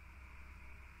right?"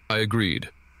 I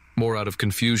agreed, more out of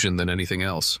confusion than anything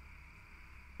else.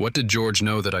 What did George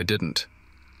know that I didn't?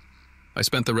 I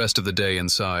spent the rest of the day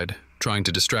inside, trying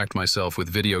to distract myself with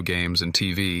video games and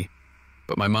TV,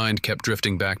 but my mind kept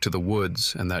drifting back to the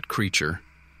woods and that creature.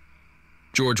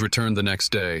 George returned the next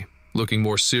day, looking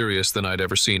more serious than I'd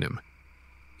ever seen him.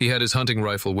 He had his hunting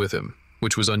rifle with him,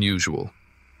 which was unusual.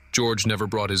 George never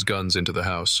brought his guns into the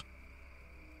house.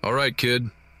 "All right,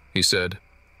 kid," he said,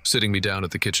 sitting me down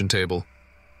at the kitchen table.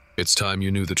 "It's time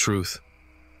you knew the truth."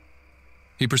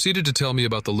 He proceeded to tell me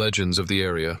about the legends of the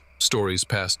area, stories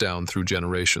passed down through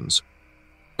generations.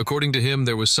 According to him,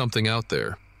 there was something out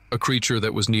there, a creature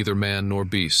that was neither man nor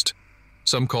beast.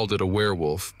 Some called it a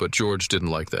werewolf, but George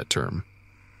didn't like that term.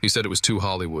 He said it was too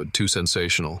Hollywood, too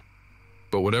sensational.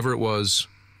 But whatever it was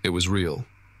real,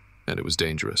 and it was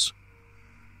dangerous.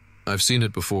 "I've seen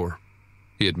it before,"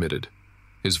 he admitted,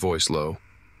 his voice low.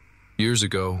 "Years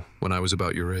ago, when I was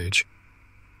about your age.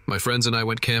 My friends and I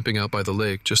went camping out by the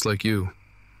lake, just like you.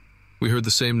 We heard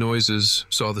the same noises,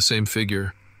 saw the same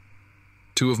figure.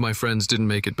 2 of my friends didn't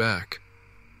make it back."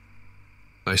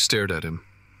 I stared at him,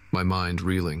 my mind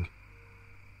reeling.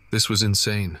 This was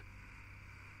insane.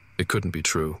 It couldn't be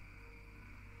true.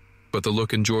 But the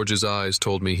look in George's eyes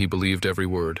told me he believed every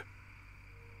word.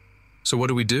 "So what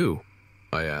do we do?"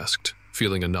 I asked,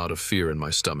 feeling a knot of fear in my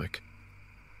stomach.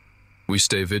 "We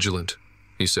stay vigilant,"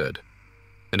 he said,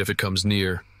 "and if it comes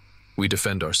near, we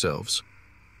defend ourselves."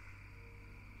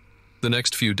 The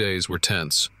next few days were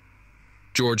tense.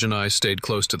 George and I stayed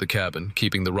close to the cabin,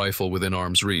 keeping the rifle within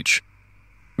arm's reach.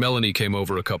 Melanie came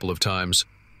over a couple of times,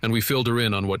 and we filled her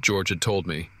in on what George had told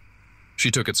me. She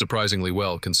took it surprisingly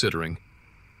well, considering.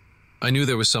 "I knew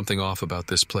there was something off about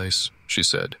this place," she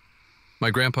said. "My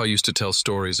grandpa used to tell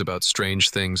stories about strange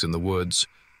things in the woods,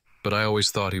 but I always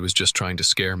thought he was just trying to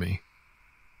scare me."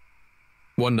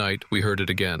 One night, we heard it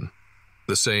again,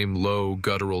 the same low,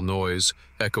 guttural noise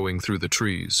echoing through the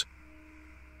trees.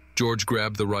 George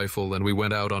grabbed the rifle and we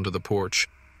went out onto the porch,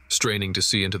 straining to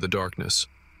see into the darkness.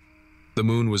 The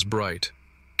moon was bright,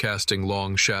 casting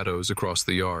long shadows across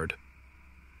the yard.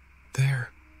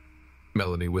 "There,"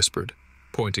 Melanie whispered,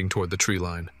 pointing toward the tree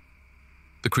line.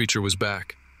 The creature was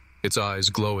back, its eyes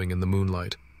glowing in the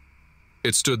moonlight.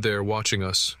 It stood there watching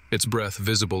us, its breath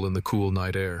visible in the cool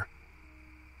night air.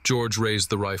 George raised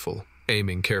the rifle,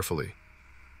 aiming carefully.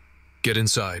 "Get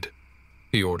inside,"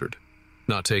 he ordered,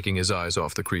 not taking his eyes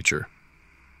off the creature.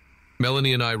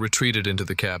 Melanie and I retreated into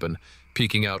the cabin,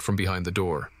 peeking out from behind the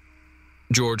door.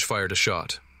 George fired a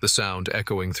shot, the sound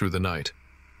echoing through the night.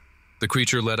 The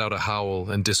creature let out a howl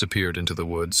and disappeared into the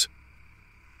woods.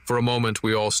 For a moment,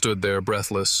 we all stood there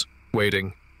breathless,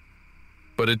 waiting.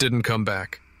 But it didn't come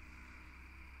back.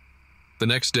 The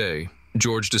next day,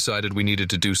 George decided we needed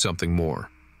to do something more.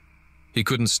 He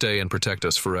couldn't stay and protect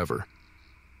us forever.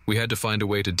 We had to find a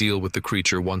way to deal with the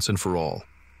creature once and for all.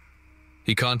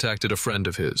 He contacted a friend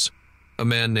of his, a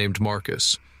man named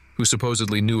Marcus, who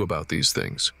supposedly knew about these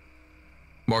things.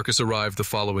 Marcus arrived the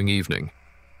following evening,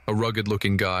 a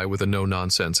rugged-looking guy with a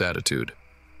no-nonsense attitude.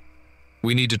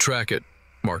 "We need to track it,"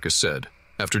 Marcus said,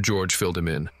 after George filled him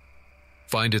in.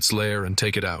 "Find its lair and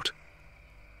take it out."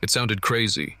 It sounded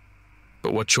crazy,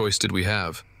 But what choice did we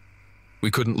have?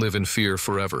 We couldn't live in fear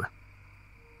forever.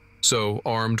 So,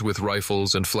 armed with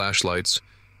rifles and flashlights,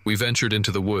 we ventured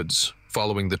into the woods,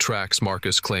 following the tracks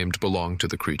Marcus claimed belonged to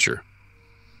the creature.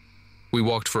 We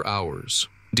walked for hours,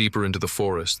 deeper into the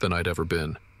forest than I'd ever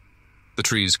been. The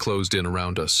trees closed in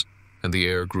around us, and the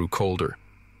air grew colder.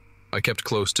 I kept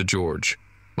close to George,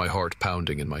 my heart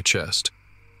pounding in my chest.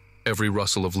 Every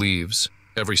rustle of leaves,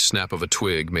 every snap of a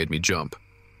twig made me jump.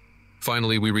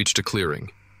 Finally, we reached a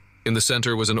clearing. In the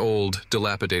center was an old,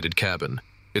 dilapidated cabin,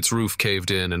 its roof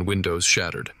caved in and windows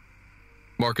shattered.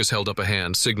 Marcus held up a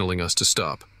hand, signaling us to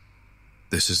stop.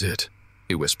 "This is it,"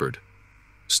 he whispered.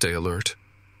 "Stay alert."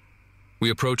 We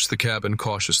approached the cabin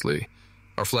cautiously,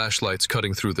 our flashlights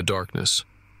cutting through the darkness.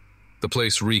 The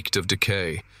place reeked of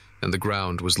decay, and the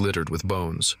ground was littered with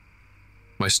bones.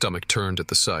 My stomach turned at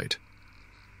the sight.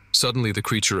 Suddenly the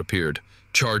creature appeared,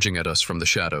 charging at us from the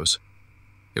shadows.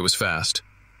 It was fast,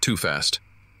 too fast.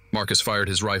 Marcus fired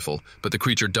his rifle, but the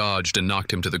creature dodged and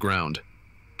knocked him to the ground.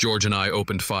 George and I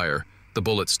opened fire, the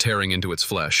bullets tearing into its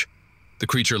flesh. The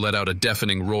creature let out a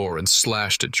deafening roar and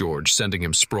slashed at George, sending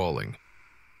him sprawling.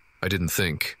 I didn't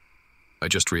think. I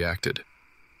just reacted.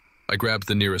 I grabbed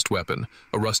the nearest weapon,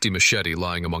 a rusty machete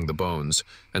lying among the bones,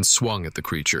 and swung at the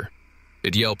creature.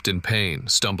 It yelped in pain,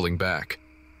 stumbling back.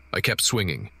 I kept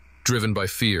swinging, driven by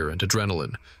fear and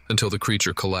adrenaline, until the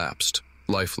creature collapsed,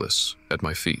 lifeless, at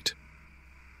my feet.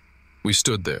 We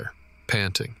stood there,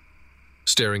 panting,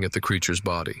 staring at the creature's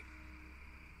body.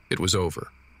 It was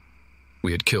over.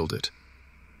 We had killed it.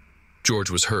 George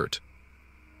was hurt,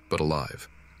 but alive.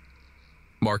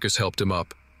 Marcus helped him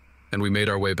up, and we made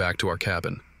our way back to our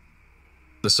cabin.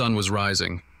 The sun was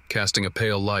rising, casting a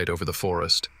pale light over the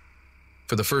forest.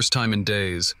 For the first time in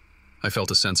days, I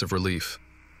felt a sense of relief.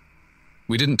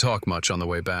 We didn't talk much on the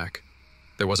way back.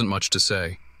 There wasn't much to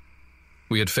say.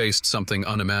 We had faced something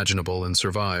unimaginable and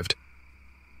survived.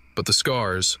 But the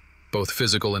scars, both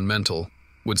physical and mental,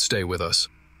 would stay with us.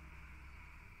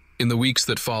 In the weeks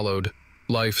that followed,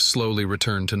 life slowly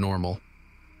returned to normal.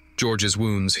 George's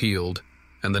wounds healed,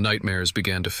 and the nightmares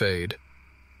began to fade.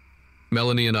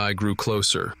 Melanie and I grew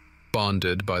closer,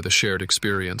 bonded by the shared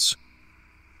experience.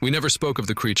 We never spoke of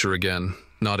the creature again,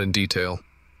 not in detail.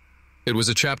 It was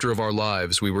a chapter of our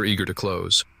lives we were eager to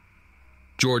close.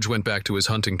 George went back to his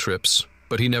hunting trips,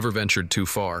 but he never ventured too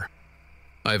far.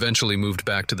 I eventually moved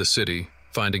back to the city,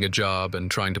 finding a job and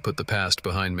trying to put the past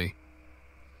behind me.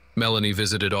 Melanie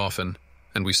visited often,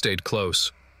 and we stayed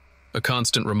close, a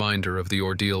constant reminder of the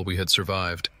ordeal we had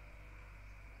survived.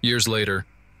 Years later,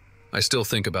 I still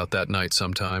think about that night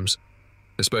sometimes,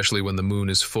 especially when the moon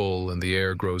is full and the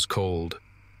air grows cold.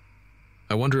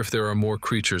 I wonder if there are more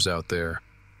creatures out there,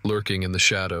 lurking in the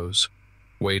shadows,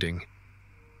 waiting.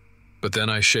 But then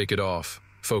I shake it off,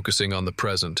 focusing on the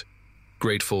present,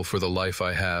 grateful for the life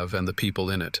I have and the people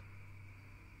in it.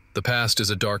 The past is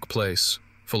a dark place,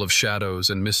 full of shadows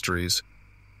and mysteries,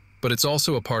 but it's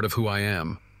also a part of who I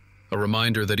am, a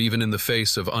reminder that even in the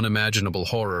face of unimaginable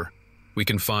horror, we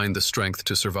can find the strength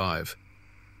to survive.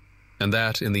 And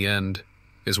that, in the end,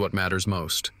 is what matters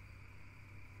most.